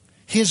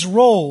 His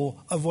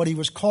role of what he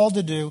was called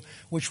to do,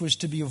 which was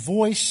to be a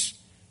voice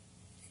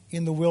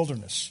in the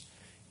wilderness,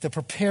 to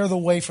prepare the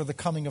way for the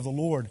coming of the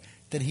Lord,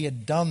 that he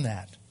had done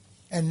that.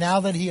 And now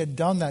that he had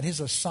done that, his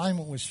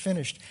assignment was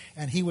finished,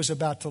 and he was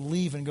about to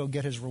leave and go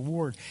get his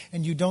reward.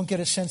 And you don't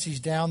get a sense he's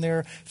down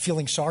there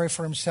feeling sorry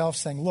for himself,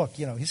 saying, look,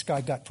 this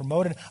guy got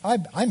promoted.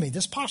 I made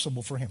this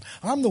possible for him.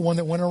 I'm the one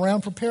that went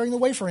around preparing the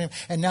way for him.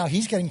 And now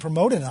he's getting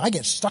promoted, and I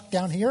get stuck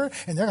down here,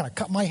 and they're going to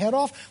cut my head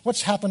off.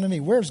 What's happened to me?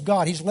 Where's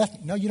God? He's left me.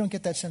 No, you don't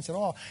get that sense at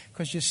all.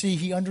 Because you see,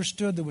 he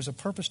understood there was a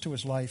purpose to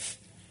his life,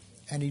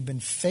 and he'd been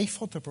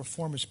faithful to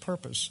perform his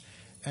purpose,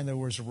 and there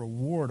was a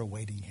reward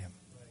awaiting him.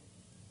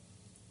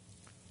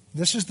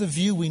 This is the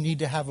view we need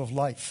to have of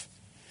life.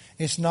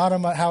 It's not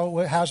about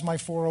how's my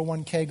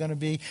 401k going to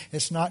be.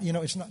 It's not,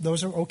 it's not.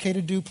 Those are okay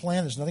to do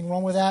plan. There's nothing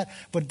wrong with that.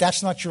 But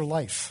that's not your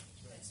life.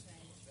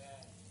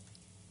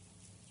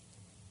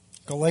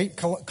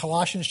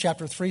 Colossians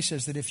chapter 3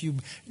 says that if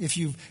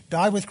you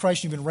die with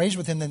Christ, you've been raised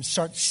with him, then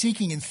start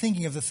seeking and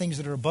thinking of the things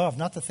that are above,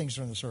 not the things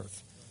that are on this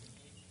earth.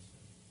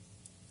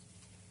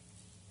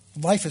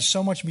 Life is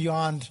so much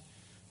beyond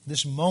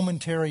this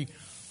momentary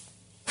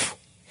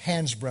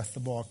hand's breadth,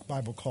 the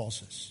Bible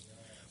calls us.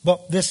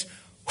 But this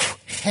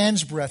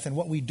hand's breadth and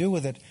what we do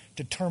with it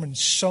determines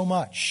so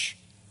much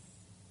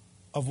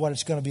of what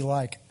it's going to be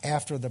like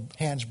after the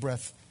hand's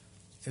breadth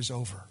is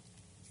over.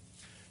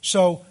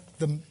 So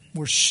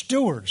we're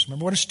stewards.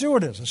 Remember what a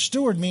steward is. A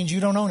steward means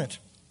you don't own it.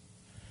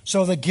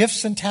 So the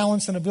gifts and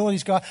talents and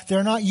abilities God,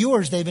 they're not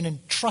yours. They've been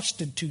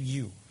entrusted to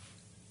you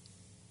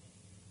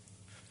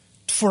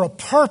for a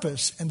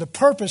purpose, and the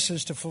purpose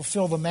is to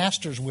fulfill the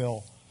master's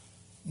will,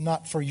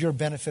 not for your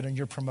benefit and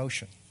your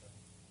promotion.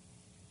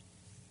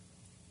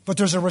 But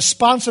there's a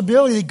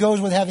responsibility that goes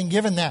with having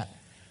given that.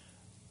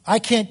 I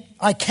can,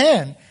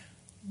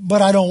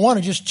 but I don't want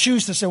to just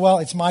choose to say, well,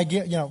 it's my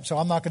gift, so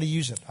I'm not going to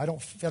use it. I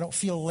don't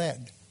feel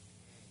led.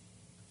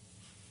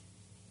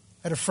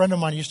 I had a friend of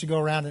mine who used to go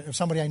around, and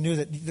somebody I knew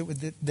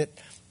that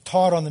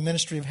taught on the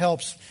ministry of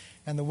helps,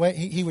 and the way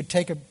he would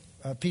take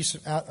a piece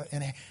out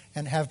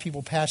and have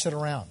people pass it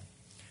around.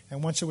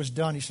 And once it was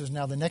done, he says,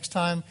 now the next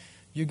time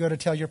you go to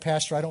tell your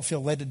pastor, I don't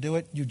feel led to do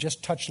it, you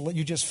just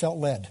felt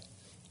led.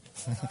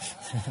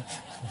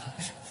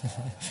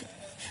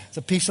 It's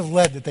a piece of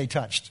lead that they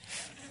touched.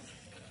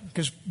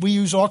 Because we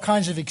use all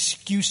kinds of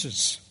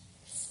excuses.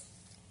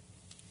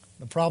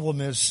 The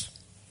problem is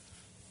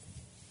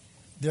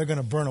they're going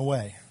to burn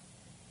away.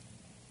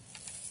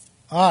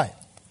 All right.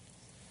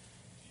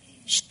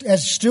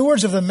 As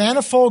stewards of the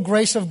manifold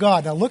grace of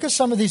God. Now look at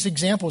some of these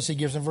examples he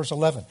gives in verse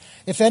 11.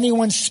 If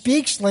anyone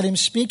speaks, let him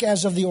speak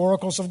as of the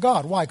oracles of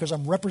God. Why? Because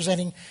I'm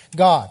representing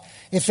God.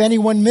 If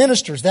anyone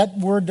ministers, that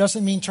word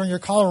doesn't mean turn your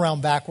collar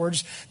around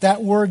backwards.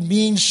 That word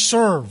means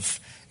serve.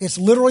 It's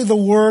literally the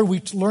word,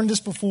 we've learned this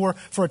before,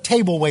 for a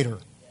table waiter.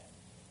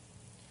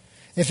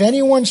 If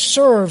anyone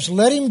serves,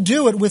 let him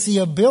do it with the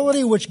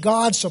ability which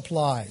God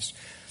supplies,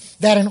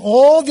 that in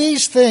all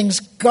these things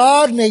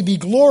God may be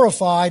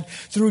glorified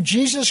through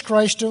Jesus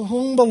Christ, to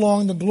whom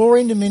belong the glory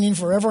and dominion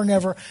forever and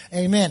ever.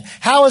 Amen.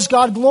 How is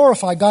God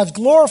glorified? God's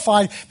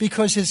glorified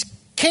because his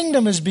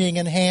kingdom is being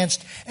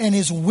enhanced and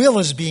his will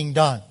is being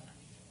done.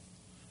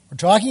 We're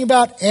talking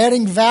about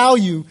adding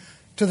value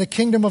to the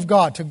kingdom of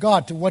God,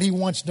 to what He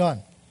wants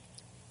done.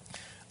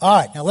 All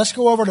right, now let's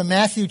go over to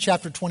Matthew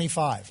chapter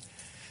 25.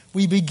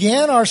 We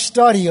began our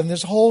study of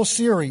this whole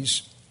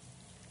series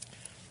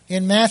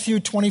in Matthew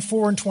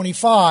 24 and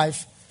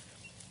 25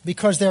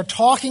 because they're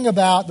talking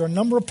about, there are a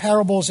number of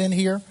parables in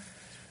here,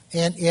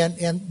 but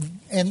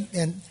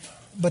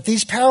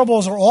these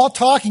parables are all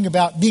talking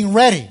about being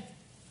ready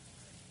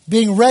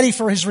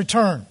for His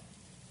return.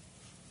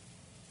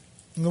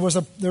 And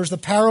there's the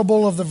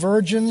parable of the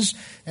virgins,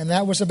 and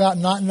that was about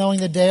not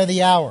knowing the day or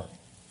the hour.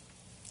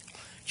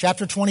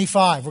 Chapter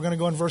 25, we're going to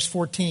go in verse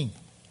 14.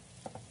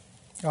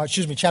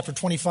 Chapter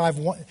 25,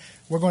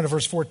 we're going to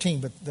verse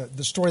 14, but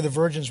the story of the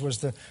virgins was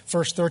the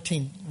first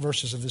 13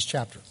 verses of this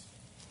chapter.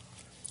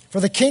 For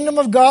the kingdom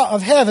of God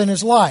of heaven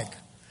is like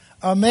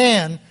a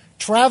man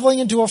traveling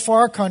into a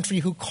far country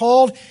who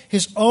called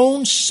his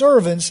own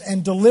servants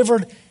and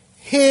delivered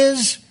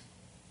his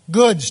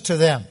goods to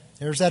them.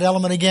 There's that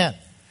element again.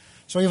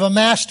 So you have a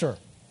master.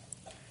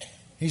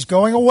 He's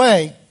going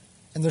away,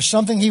 and there's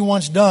something he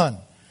wants done.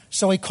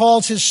 So he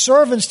calls his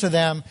servants to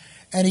them,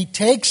 and he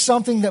takes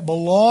something that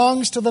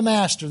belongs to the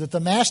master, that the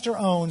master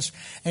owns,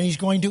 and he's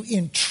going to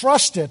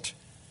entrust it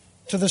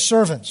to the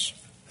servants.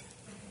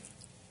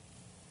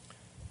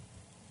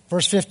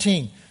 Verse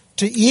 15.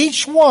 To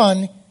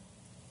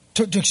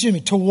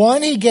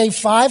one he gave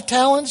 5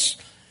 talents,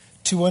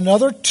 to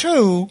another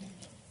 2,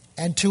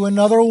 and to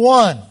another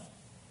 1.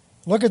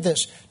 Look at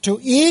this. To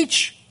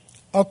each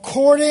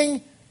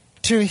according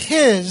to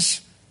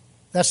his,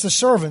 that's the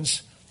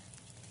servant's,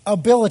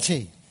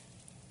 ability.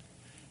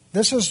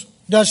 This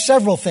does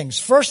several things.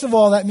 First of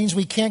all, that means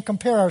we can't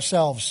compare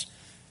ourselves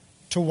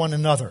to one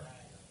another.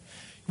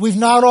 We've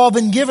not all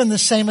been given the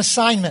same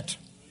assignment.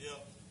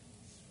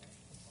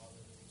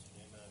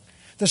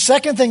 The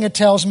second thing it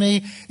tells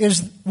me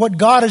is what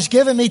God has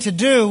given me to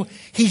do,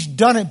 He's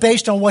done it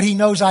based on what He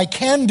knows I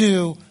can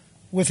do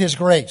with His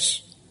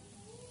grace.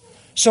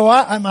 So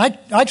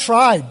I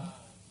tried.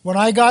 When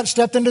I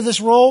stepped into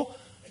this role,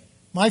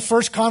 my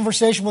first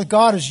conversation with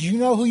God is, you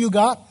know who you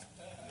got?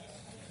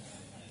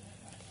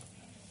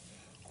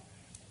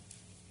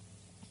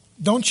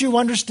 Don't you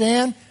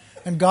understand?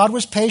 And God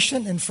was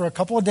patient and for a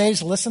couple of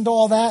days listened to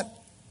all that.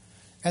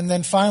 And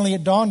then finally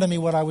it dawned on me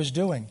what I was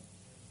doing.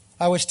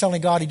 I was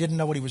telling God He didn't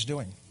know what He was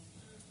doing.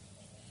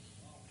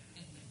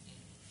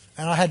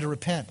 And I had to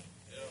repent.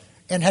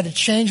 And had to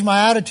change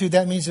my attitude.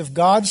 That means if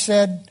God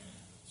said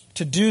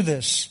to do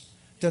this,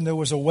 then there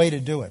was a way to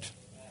do it.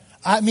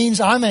 It means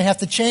I may have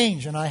to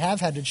change, and I have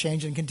had to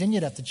change and continue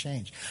to have to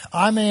change.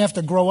 I may have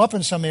to grow up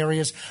in some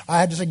areas. I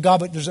had to say, God,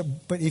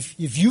 but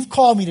if you've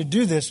called me to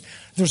do this,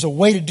 there's a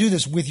way to do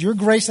this with your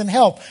grace and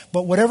help.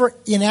 But whatever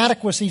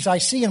inadequacies I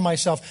see in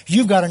myself,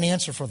 you've got an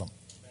answer for them.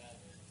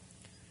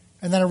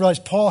 And then I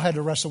realized Paul had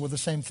to wrestle with the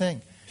same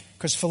thing.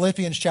 Because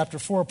Philippians chapter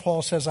 4,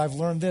 Paul says, I've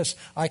learned this,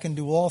 I can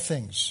do all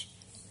things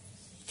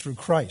through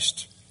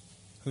Christ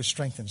who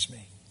strengthens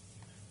me.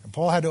 And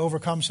Paul had to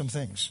overcome some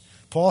things.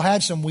 Paul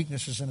had some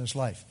weaknesses in his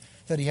life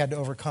that he had to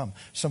overcome.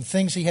 Some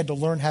things he had to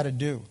learn how to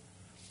do.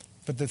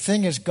 But the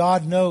thing is,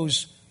 God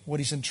knows what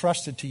He's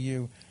entrusted to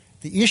you.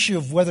 The issue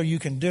of whether you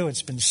can do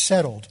it's been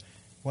settled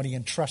when He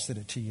entrusted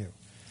it to you.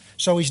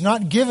 So He's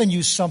not given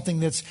you something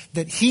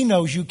that He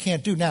knows you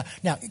can't do. Now,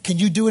 can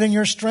you do it in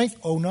your strength?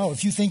 Oh no.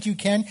 If you think you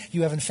can,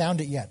 you haven't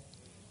found it yet.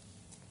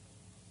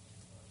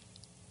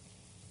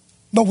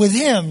 But with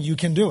Him, you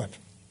can do it.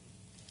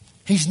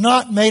 He's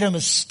not made a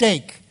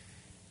mistake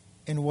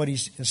in what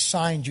He's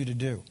assigned you to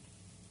do.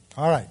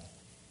 All right.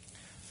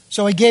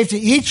 So He gave to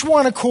each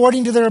one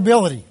according to their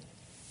ability.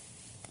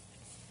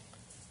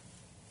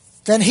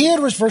 Then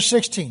verse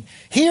 16,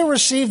 he who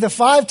received the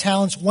 5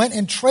 talents went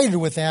and traded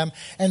with them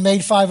and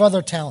made 5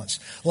 other talents.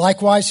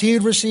 Likewise, he who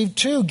had received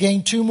 2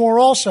 gained 2 more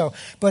also.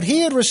 But he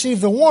who had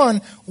received the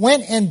 1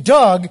 went and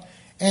dug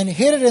and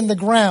hid it in the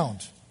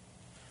ground.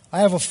 I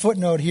have a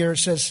footnote here. It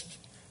says,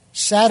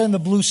 sat in the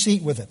blue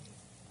seat with it.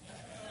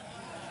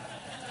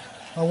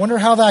 I wonder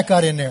how that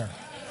got in there.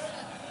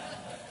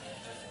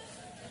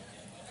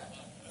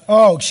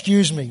 Oh,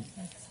 excuse me.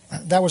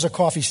 That was a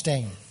coffee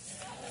stain.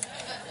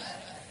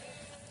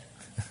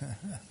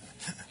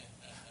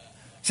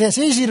 See, it's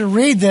easy to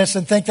read this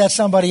and think that's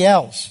somebody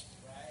else.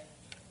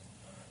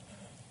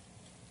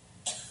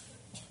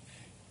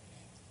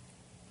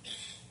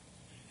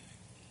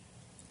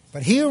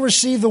 But he who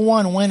received the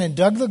 1 went and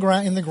dug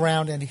in the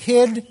ground and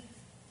hid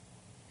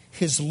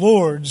his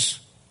Lord's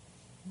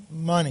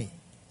money.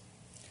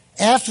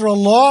 After a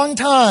long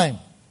time,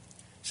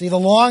 see, the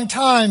long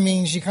time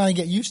means you kind of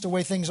get used to the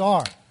way things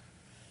are.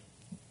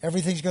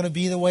 Everything's going to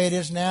be the way it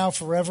is now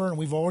forever, and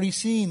we've already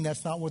seen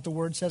that's not what the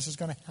Word says is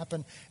going to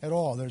happen at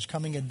all. There's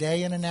coming a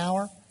day and an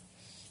hour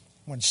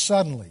when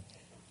suddenly,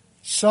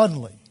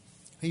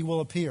 He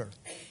will appear.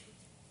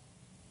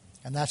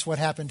 And that's what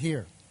happened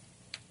here.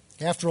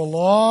 After a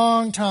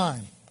long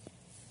time,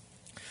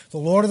 the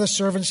Lord of the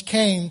servants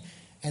came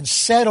and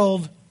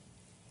settled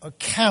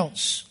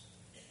accounts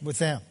with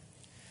them.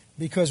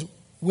 Because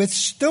with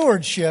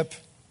stewardship,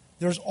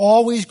 there's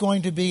always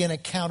going to be an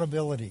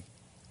accountability.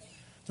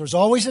 There's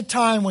always a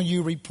time when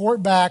you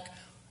report back,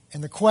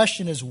 and the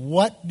question is,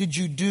 what did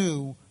you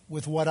do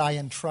with what I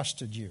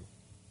entrusted you?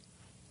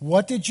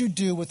 What did you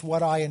do with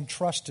what I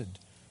entrusted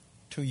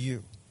to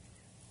you?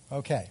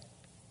 Okay.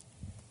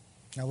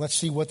 Now let's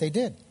see what they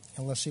did,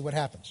 and let's see what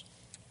happens.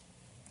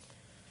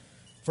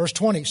 Verse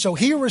 20, so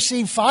he who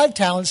received 5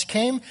 talents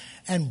came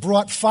and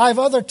brought 5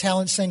 other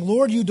talents, saying,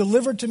 Lord, you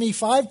delivered to me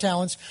 5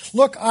 talents.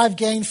 Look, I've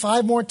gained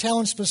 5 more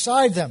talents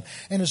beside them.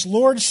 And his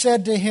Lord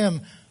said to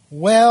him,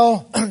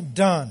 well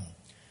done,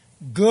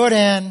 good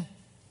and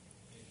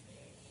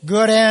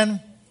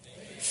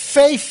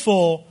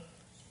faithful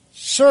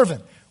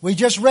servant. We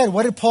just read,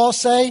 what did Paul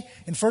say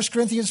in 1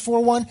 Corinthians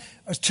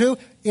 4:1-2?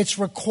 It's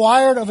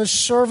required of a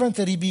servant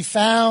that he be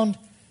found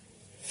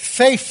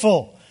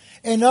faithful.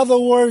 In other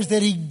words,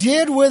 that he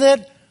did with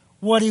it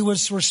what he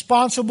was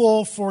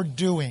responsible for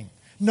doing.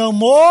 No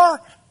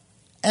more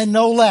and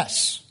no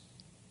less.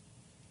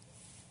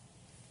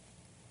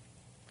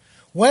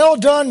 Well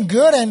done,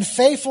 good and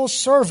faithful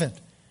servant.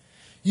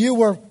 You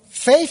were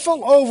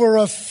faithful over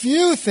a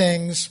few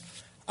things.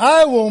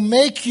 I will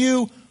make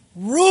you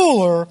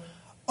ruler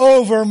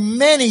over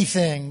many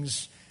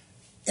things.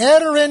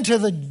 Enter into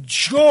the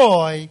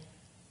joy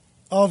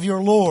of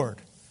your Lord.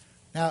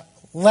 Now,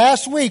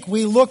 last week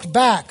we looked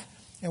back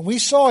and we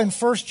saw in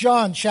 1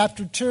 John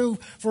chapter 2,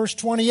 verse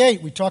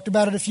 28, we talked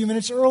about it a few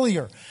minutes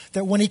earlier,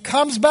 that when he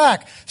comes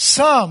back,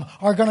 some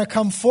are going to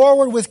come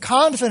forward with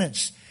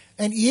confidence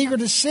and eager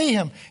to see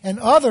him, and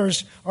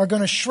others are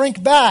going to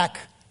shrink back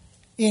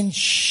in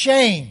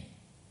shame.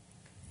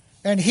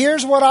 And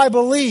here's what I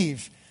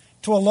believe,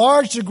 to a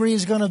large degree,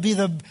 is going to be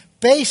the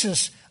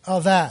basis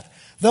of that.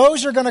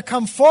 Those who are going to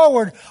come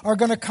forward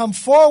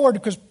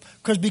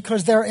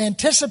because they're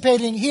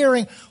anticipating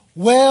hearing,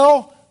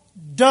 well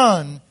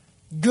done,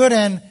 good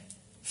and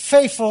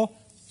faithful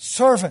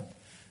servant.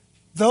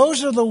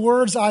 Those are the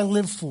words I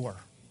live for.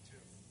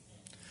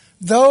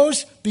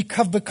 Those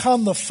have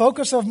become the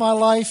focus of my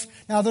life.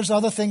 Now, there's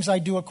other things I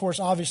do, of course,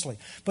 obviously.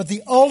 But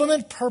the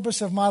ultimate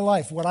purpose of my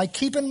life, what I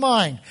keep in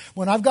mind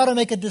when I've got to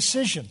make a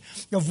decision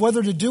of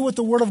whether to do what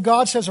the Word of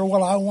God says or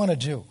what I want to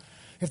do.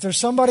 If there's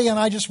somebody and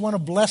I just want to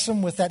bless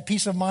them with that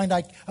peace of mind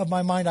of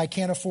my mind I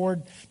can't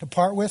afford to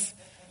part with,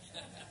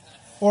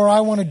 or I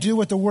want to do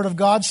what the Word of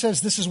God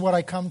says, this is what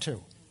I come to.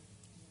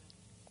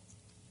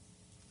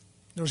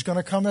 There's going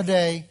to come a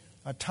day,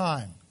 a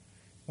time,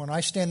 when I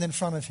stand in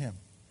front of Him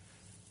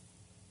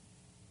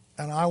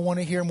and I want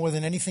to hear more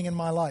than anything in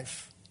my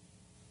life,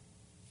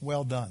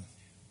 well done,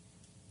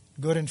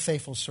 good and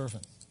faithful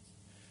servant.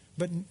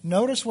 But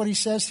notice what he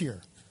says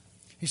here.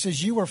 He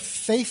says, you are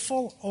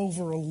faithful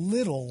over a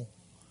little,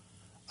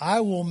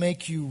 I will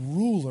make you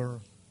ruler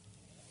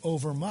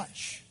over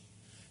much.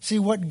 See,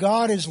 what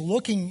God is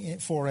looking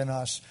for in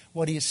us,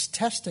 what He is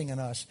testing in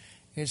us,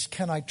 is,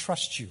 can I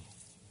trust you?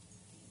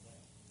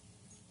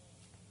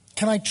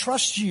 Can I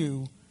trust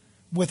you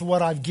with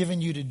what I've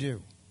given you to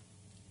do?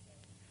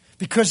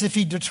 Because if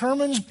He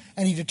determines,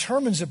 and He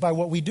determines it by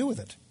what we do with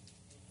it.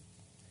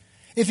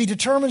 If He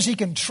determines He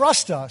can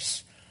trust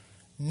us,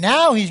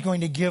 now He's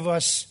going to give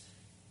us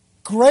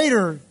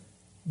greater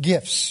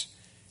gifts,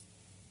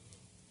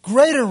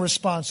 greater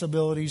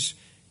responsibilities,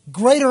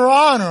 greater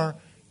honor,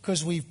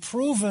 because we've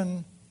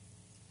proven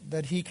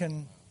that He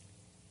can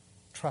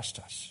trust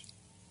us.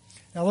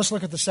 Now let's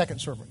look at the second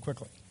servant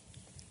quickly.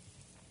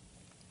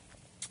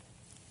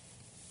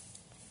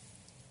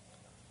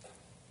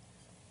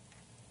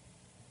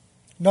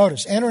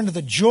 Notice, enter into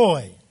the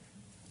joy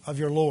of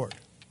your Lord.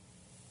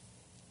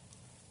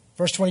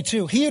 Verse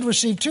 22, he had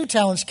received 2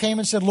 talents, came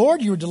and said,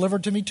 Lord, you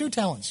delivered to me 2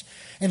 talents.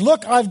 And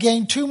look, I've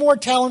gained 2 more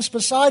talents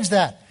besides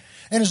that.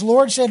 And his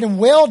Lord said to him,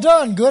 well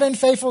done, good and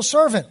faithful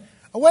servant.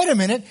 Oh, wait a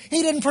minute,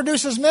 he didn't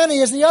produce as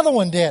many as the other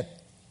one did.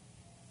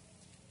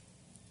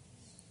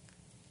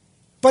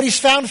 But he's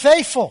found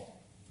faithful.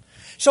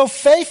 So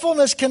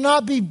faithfulness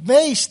cannot be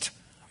based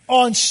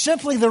on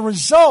simply the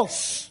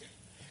results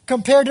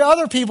compared to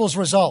other people's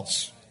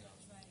results.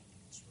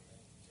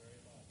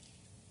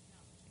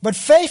 But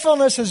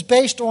faithfulness is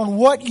based on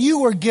what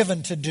you were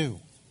given to do.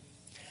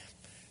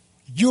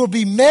 You will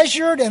be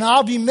measured and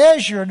I'll be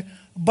measured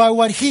by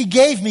what He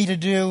gave me to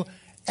do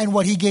and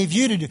what He gave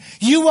you to do.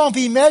 You won't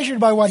be measured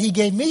by what He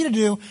gave me to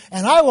do,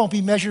 and I won't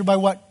be measured by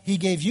what He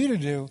gave you to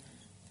do.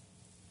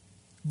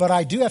 But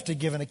I do have to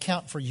give an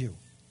account for you.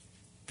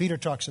 Peter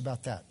talks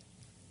about that.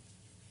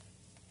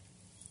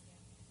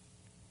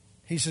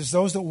 He says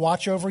those that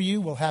watch over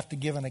you will have to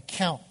give an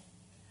account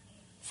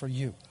for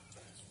you.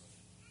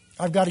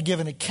 I've got to give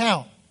an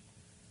account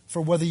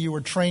for whether you were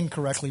trained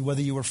correctly,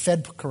 whether you were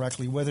fed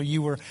correctly, whether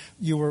you were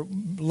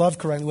loved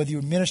correctly, whether you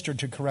were ministered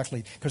to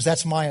correctly, because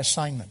that's my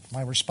assignment,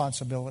 my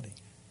responsibility.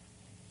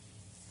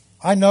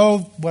 I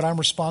know what I'm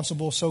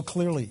responsible so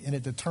clearly, and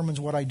it determines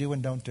what I do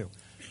and don't do.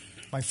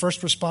 My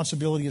first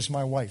responsibility is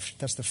my wife.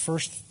 That's the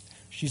first.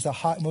 She's the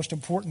most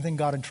important thing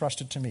God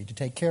entrusted to me, to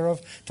take care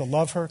of, to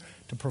love her,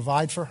 to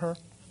provide for her.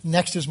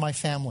 Next is my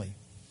family.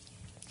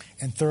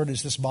 And third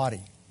is this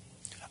body.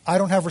 I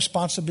don't have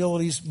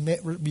responsibilities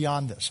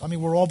beyond this. I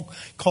mean, we're all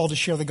called to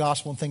share the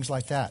gospel and things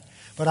like that.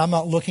 But I'm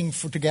not looking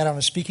to get on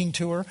a speaking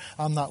tour.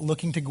 I'm not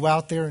looking to go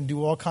out there and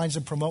do all kinds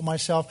of promote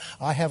myself.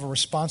 I have a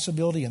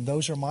responsibility, and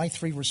those are my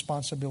 3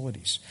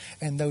 responsibilities.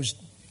 And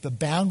the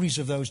boundaries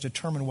of those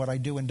determine what I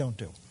do and don't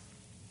do.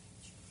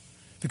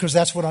 Because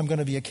that's what I'm going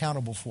to be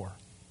accountable for.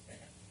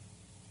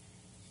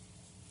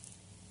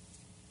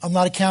 I'm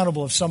not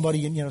accountable if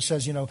somebody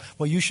says,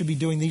 well, you should be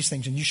doing these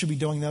things and you should be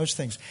doing those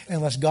things,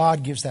 unless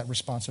God gives that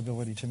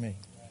responsibility to me.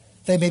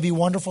 They may be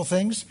wonderful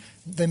things.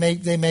 They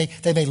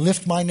may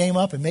lift my name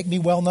up and make me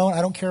well known. I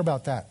don't care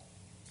about that.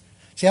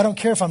 See, I don't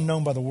care if I'm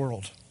known by the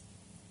world.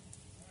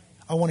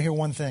 I want to hear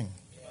one thing.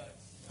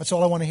 That's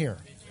all I want to hear.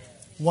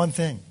 One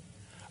thing.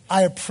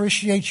 I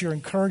appreciate your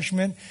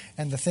encouragement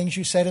and the things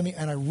you say to me,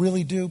 and I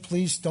really do.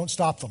 Please don't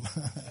stop them.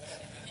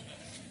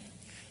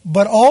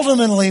 But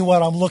ultimately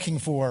what I'm looking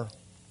for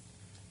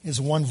is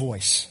one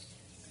voice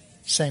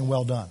saying,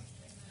 well done.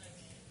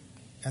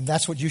 And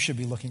that's what you should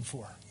be looking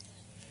for.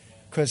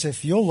 Because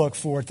if you'll look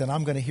for it, then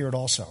I'm going to hear it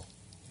also.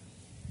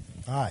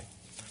 All right.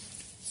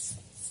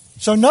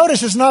 So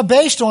notice it's not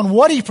based on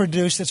what he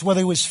produced. It's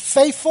whether he was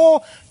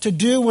faithful to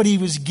do what he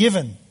was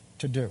given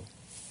to do.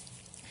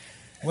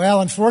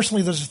 Well,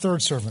 unfortunately, there's a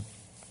third servant.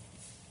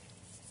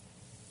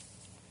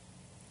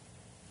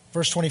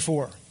 Verse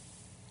 24.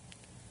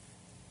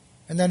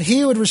 And then he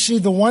who had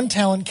received the 1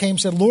 talent came and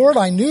said, Lord,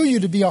 I knew you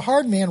to be a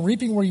hard man,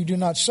 reaping where you do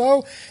not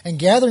sow, and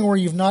gathering where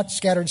you have not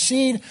scattered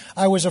seed.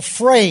 I was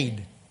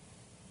afraid.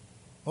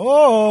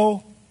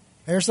 Oh,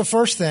 there's the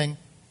first thing.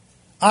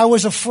 I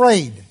was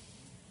afraid.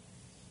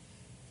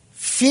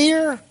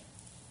 Fear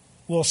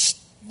will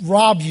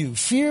rob you.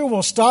 Fear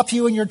will stop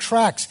you in your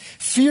tracks.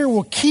 Fear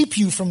will keep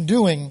you from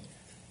doing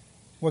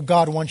what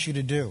God wants you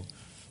to do.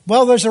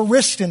 Well, there's a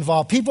risk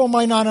involved. People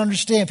might not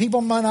understand.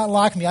 People might not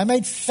like me. I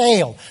might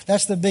fail.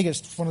 That's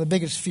one of the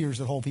biggest fears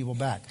that hold people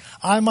back.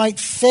 I might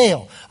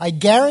fail. I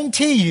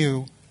guarantee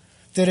you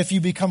that if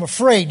you become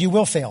afraid, you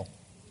will fail.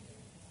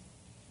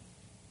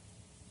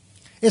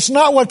 It's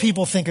not what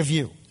people think of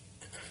you.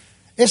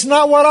 It's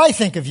not what I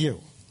think of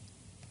you.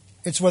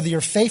 It's whether you're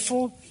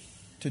faithful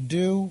to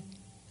do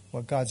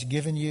what God's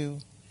given you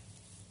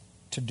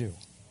to do.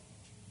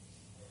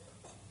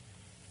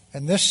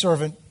 And this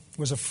servant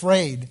was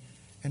afraid,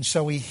 and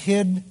so he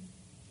hid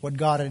what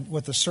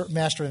the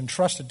master had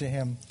entrusted to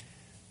him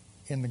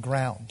in the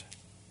ground.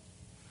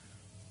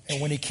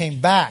 And when he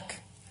came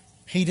back,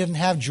 he didn't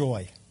have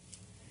joy.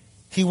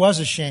 He was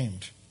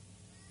ashamed.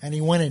 And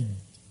he went and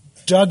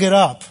dug it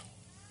up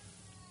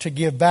to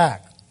give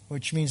back,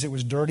 which means it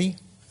was dirty,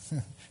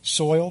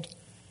 soiled,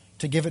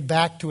 to give it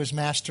back to his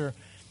master.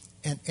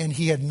 And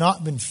he had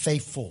not been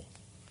faithful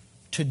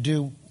to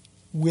do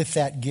with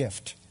that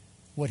gift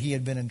what he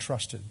had been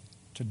entrusted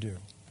to do.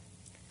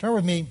 Turn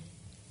with me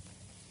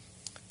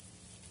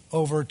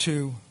over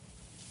to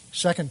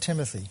 2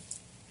 Timothy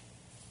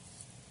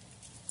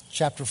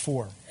chapter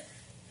 4.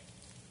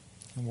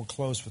 And we'll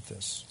close with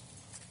this.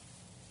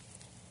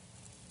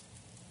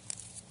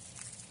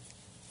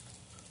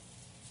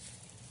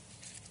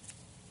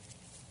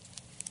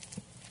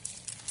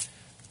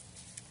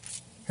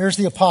 Here's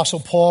the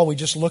Apostle Paul. We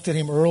just looked at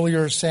him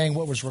earlier saying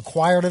what was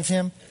required of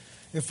him.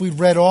 If we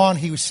read on,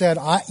 he said,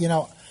 I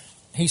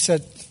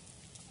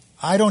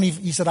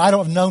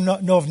don't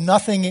know of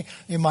nothing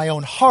in my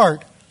own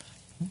heart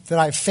that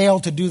I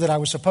failed to do that I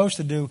was supposed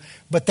to do,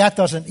 but that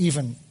doesn't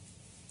even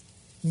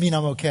mean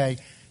I'm okay.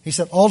 He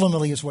said,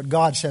 ultimately, it's what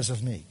God says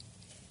of me.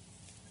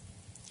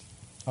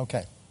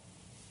 Okay.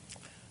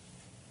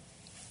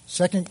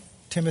 2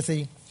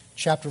 Timothy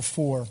chapter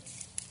 4,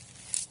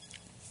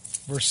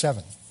 verse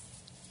 7.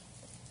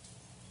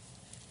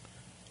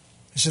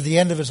 This is the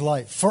end of his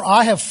life. For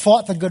I have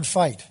fought the good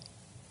fight.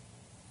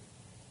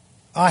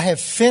 I have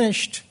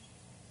finished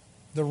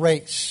the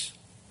race.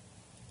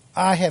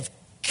 I have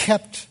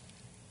kept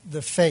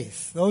the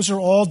faith. Those are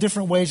all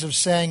different ways of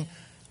saying,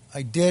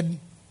 I did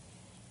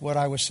what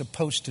I was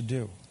supposed to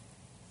do.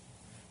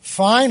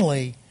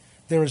 Finally,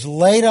 there is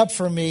laid up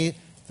for me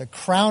the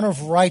crown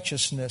of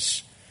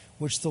righteousness,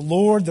 which the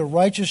Lord, the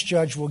righteous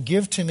judge, will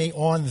give to me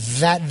on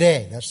that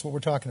day. That's what we're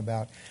talking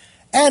about.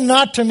 And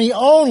not to me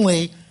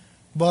only,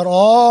 but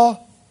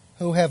all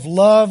who have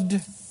loved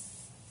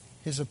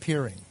his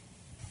appearing.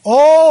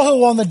 All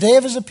who on the day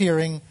of his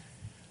appearing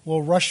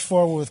will rush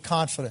forward with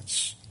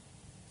confidence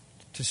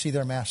to see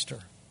their master.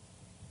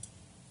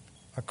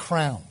 A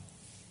crown,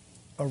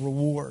 a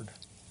reward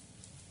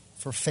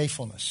for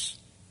faithfulness,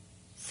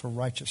 for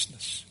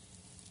righteousness.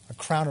 A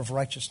crown of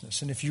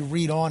righteousness. And if you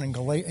read on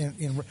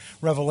in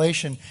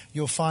Revelation,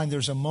 you'll find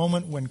there's a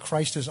moment when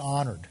Christ is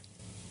honored.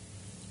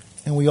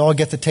 And we all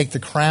get to take the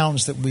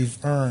crowns that we've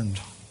earned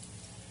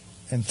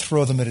and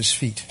throw them at his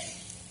feet.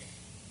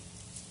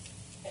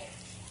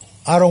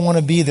 I don't want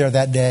to be there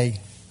that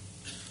day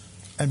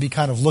and be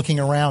kind of looking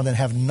around and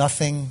have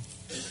nothing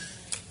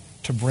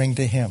to bring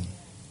to him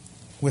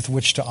with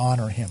which to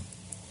honor him.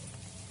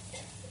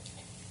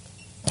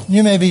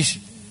 You may be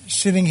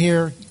sitting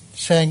here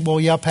saying,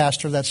 well, yeah,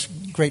 Pastor, that's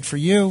great for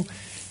you.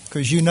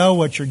 because you know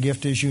what your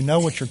gift is. You know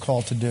what you're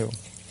called to do.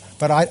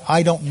 But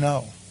I don't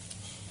know.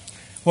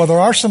 Well, there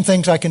are some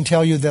things I can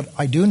tell you that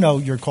I do know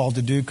you're called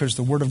to do because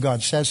the Word of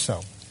God says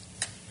so.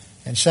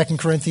 In 2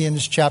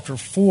 Corinthians chapter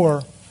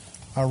 4,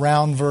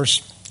 around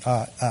verse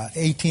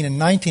 18 and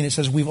 19, it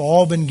says, we've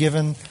all been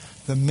given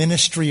the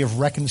ministry of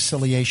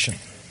reconciliation.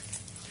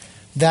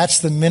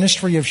 That's the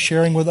ministry of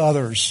sharing with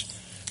others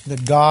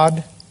that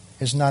God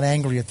is not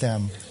angry at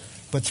them,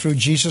 but through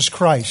Jesus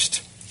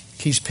Christ,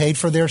 He's paid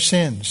for their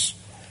sins,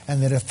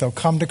 and that if they'll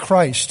come to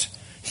Christ,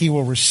 He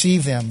will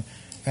receive them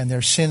and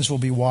their sins will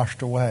be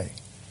washed away.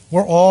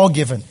 We're all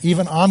given,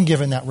 even I'm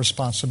given that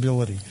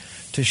responsibility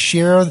to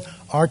share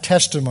our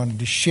testimony,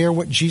 to share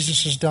what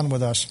Jesus has done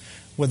with us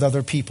with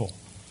other people.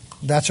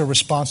 That's a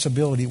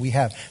responsibility we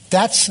have.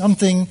 That's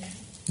something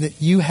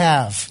that you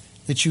have,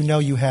 that you know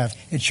you have.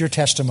 It's your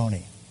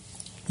testimony,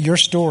 your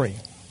story,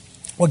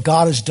 what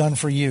God has done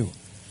for you.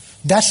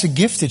 That's a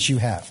gift that you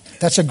have.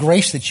 That's a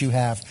grace that you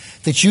have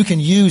that you can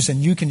use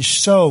and you can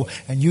sow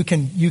and you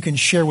can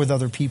share with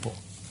other people.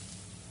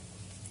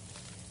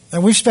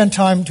 And we've spent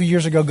time 2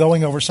 years ago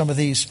going over some of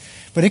these,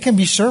 but it can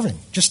be serving,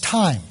 just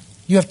time.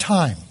 You have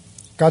time.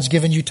 God's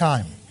given you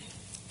time.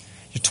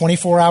 You're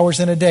 24 hours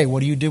in a day. What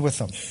do you do with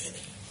them?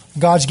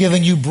 God's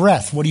given you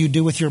breath. What do you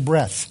do with your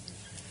breath?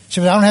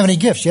 So I don't have any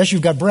gifts. Yes,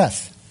 you've got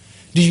breath.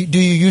 Do you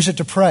use it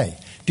to pray?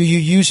 Do you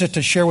use it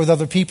to share with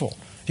other people?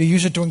 Do you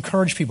use it to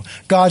encourage people?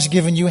 God's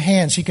given you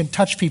hands. He can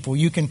touch people.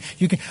 You can.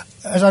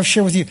 As I've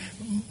shared with you,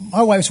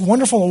 my wife's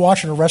wonderful to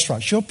watch in a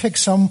restaurant. She'll pick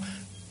some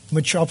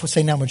mature, I'll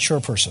say now mature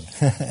person.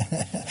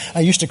 I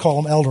used to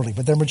call them elderly,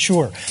 but they're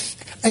mature.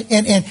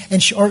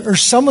 Or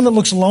someone that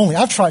looks lonely.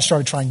 I've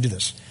started trying to do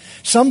this.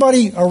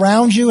 Somebody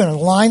around you in a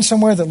line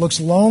somewhere that looks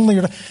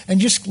lonely,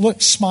 and just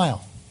look,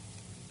 smile.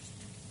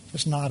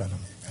 Just nod at them.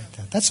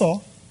 That's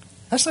all.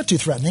 That's not too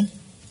threatening.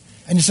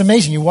 And it's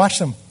amazing. You watch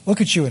them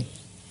look at you and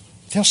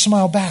they'll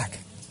smile back.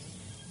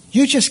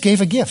 You just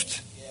gave a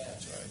gift.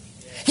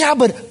 Yeah,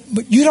 but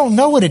you don't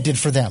know what it did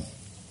for them.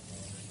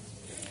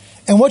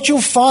 And what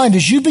you'll find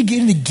is you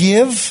begin to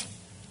give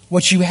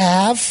what you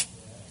have.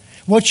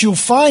 What you'll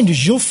find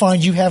is you'll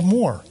find you have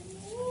more.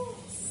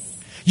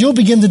 You'll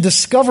begin to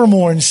discover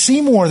more and see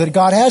more that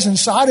God has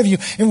inside of you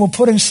and will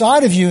put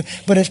inside of you.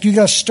 But you've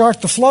got to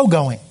start the flow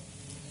going.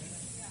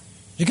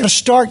 You've got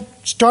to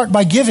start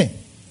by giving.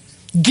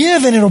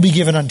 Give and it'll be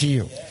given unto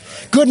you.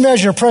 Good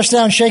measure, pressed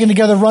down, shaken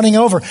together, running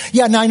over.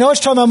 Yeah, now I know it's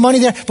talking about money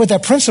there, but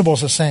that principle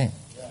is the same.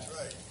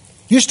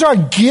 You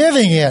start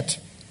giving it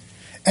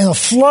and the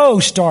flow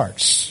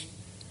starts.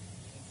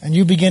 And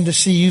you begin to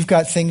see you've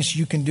got things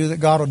you can do that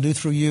God will do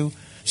through you.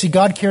 See,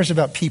 God cares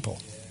about people.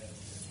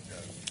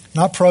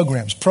 Not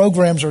programs.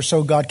 Programs are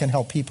so God can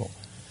help people.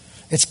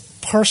 It's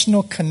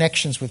personal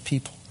connections with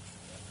people.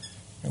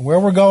 And where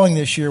we're going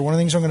this year, one of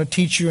the things I'm going to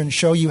teach you and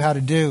show you how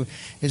to do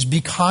is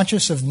be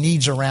conscious of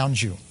needs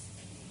around you.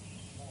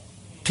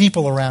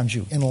 People around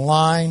you, in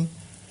line,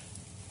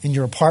 in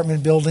your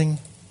apartment building,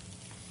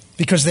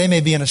 because they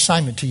may be an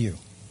assignment to you.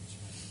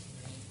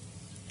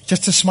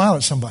 Just to smile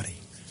at somebody.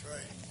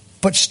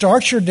 But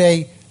start your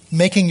day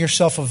making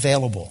yourself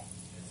available.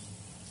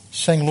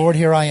 Saying, Lord,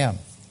 here I am.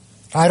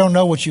 I don't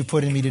know what you've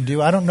put in me to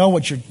do. I don't know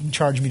what you've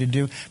charged me to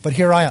do. But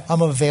here I am.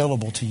 I'm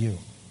available to you.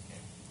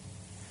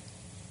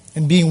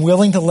 And being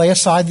willing to lay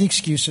aside the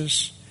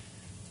excuses,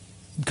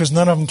 because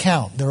none of them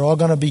count. They're all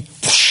going to be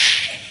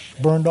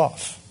burned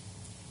off.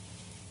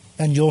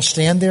 And you'll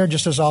stand there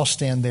just as I'll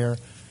stand there.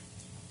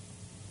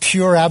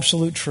 Pure,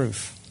 absolute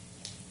truth.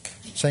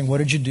 Saying, what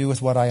did you do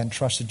with what I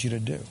entrusted you to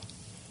do?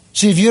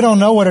 See, if you don't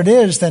know what it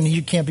is, then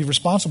you can't be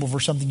responsible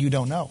for something you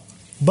don't know.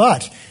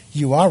 But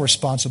you are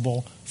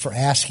responsible for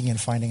asking and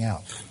finding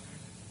out.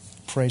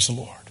 Praise the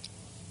Lord.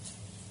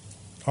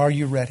 Are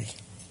you ready?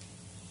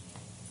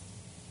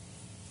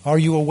 Are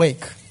you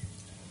awake?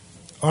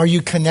 Are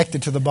you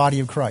connected to the body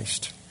of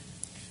Christ?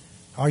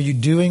 Are you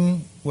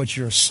doing what's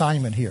your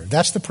assignment here?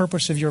 That's the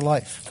purpose of your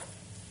life.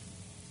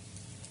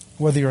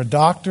 Whether you're a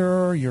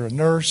doctor, you're a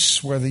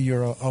nurse, whether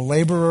you're a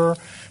laborer,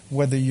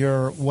 whether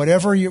you're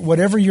whatever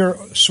your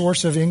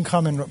source of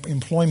income and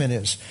employment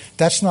is,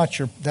 that's not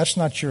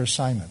your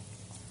assignment.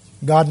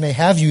 God may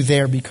have you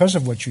there because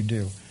of what you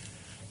do,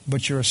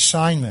 but your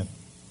assignment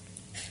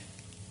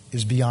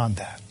is beyond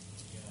that.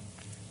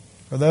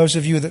 For those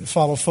of you that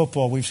follow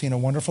football, we've seen a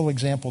wonderful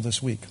example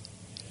this week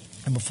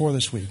and before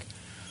this week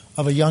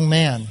of a young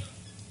man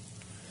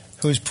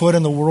who's put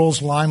in the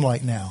world's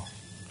limelight now,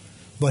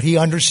 but he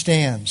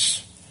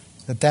understands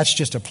that that's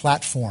just a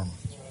platform.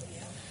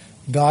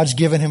 God's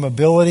given him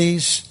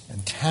abilities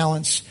and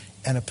talents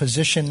and a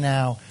position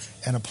now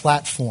and a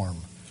platform.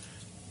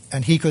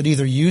 And he could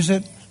either use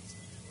it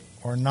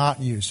or not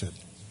use it.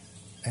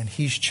 And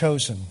he's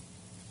chosen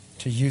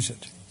to use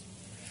it.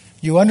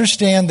 You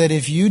understand that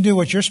if you do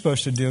what you're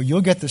supposed to do,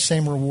 you'll get the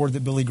same reward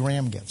that Billy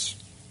Graham gets.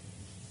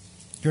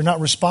 You're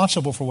not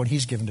responsible for what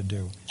he's given to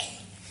do.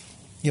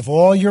 If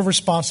all you're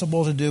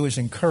responsible to do is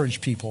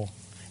encourage people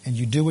and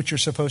you do what you're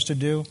supposed to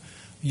do,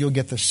 you'll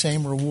get the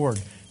same reward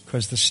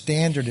because the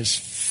standard is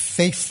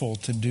faithful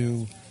to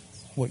do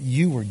what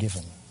you were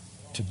given.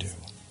 to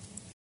do.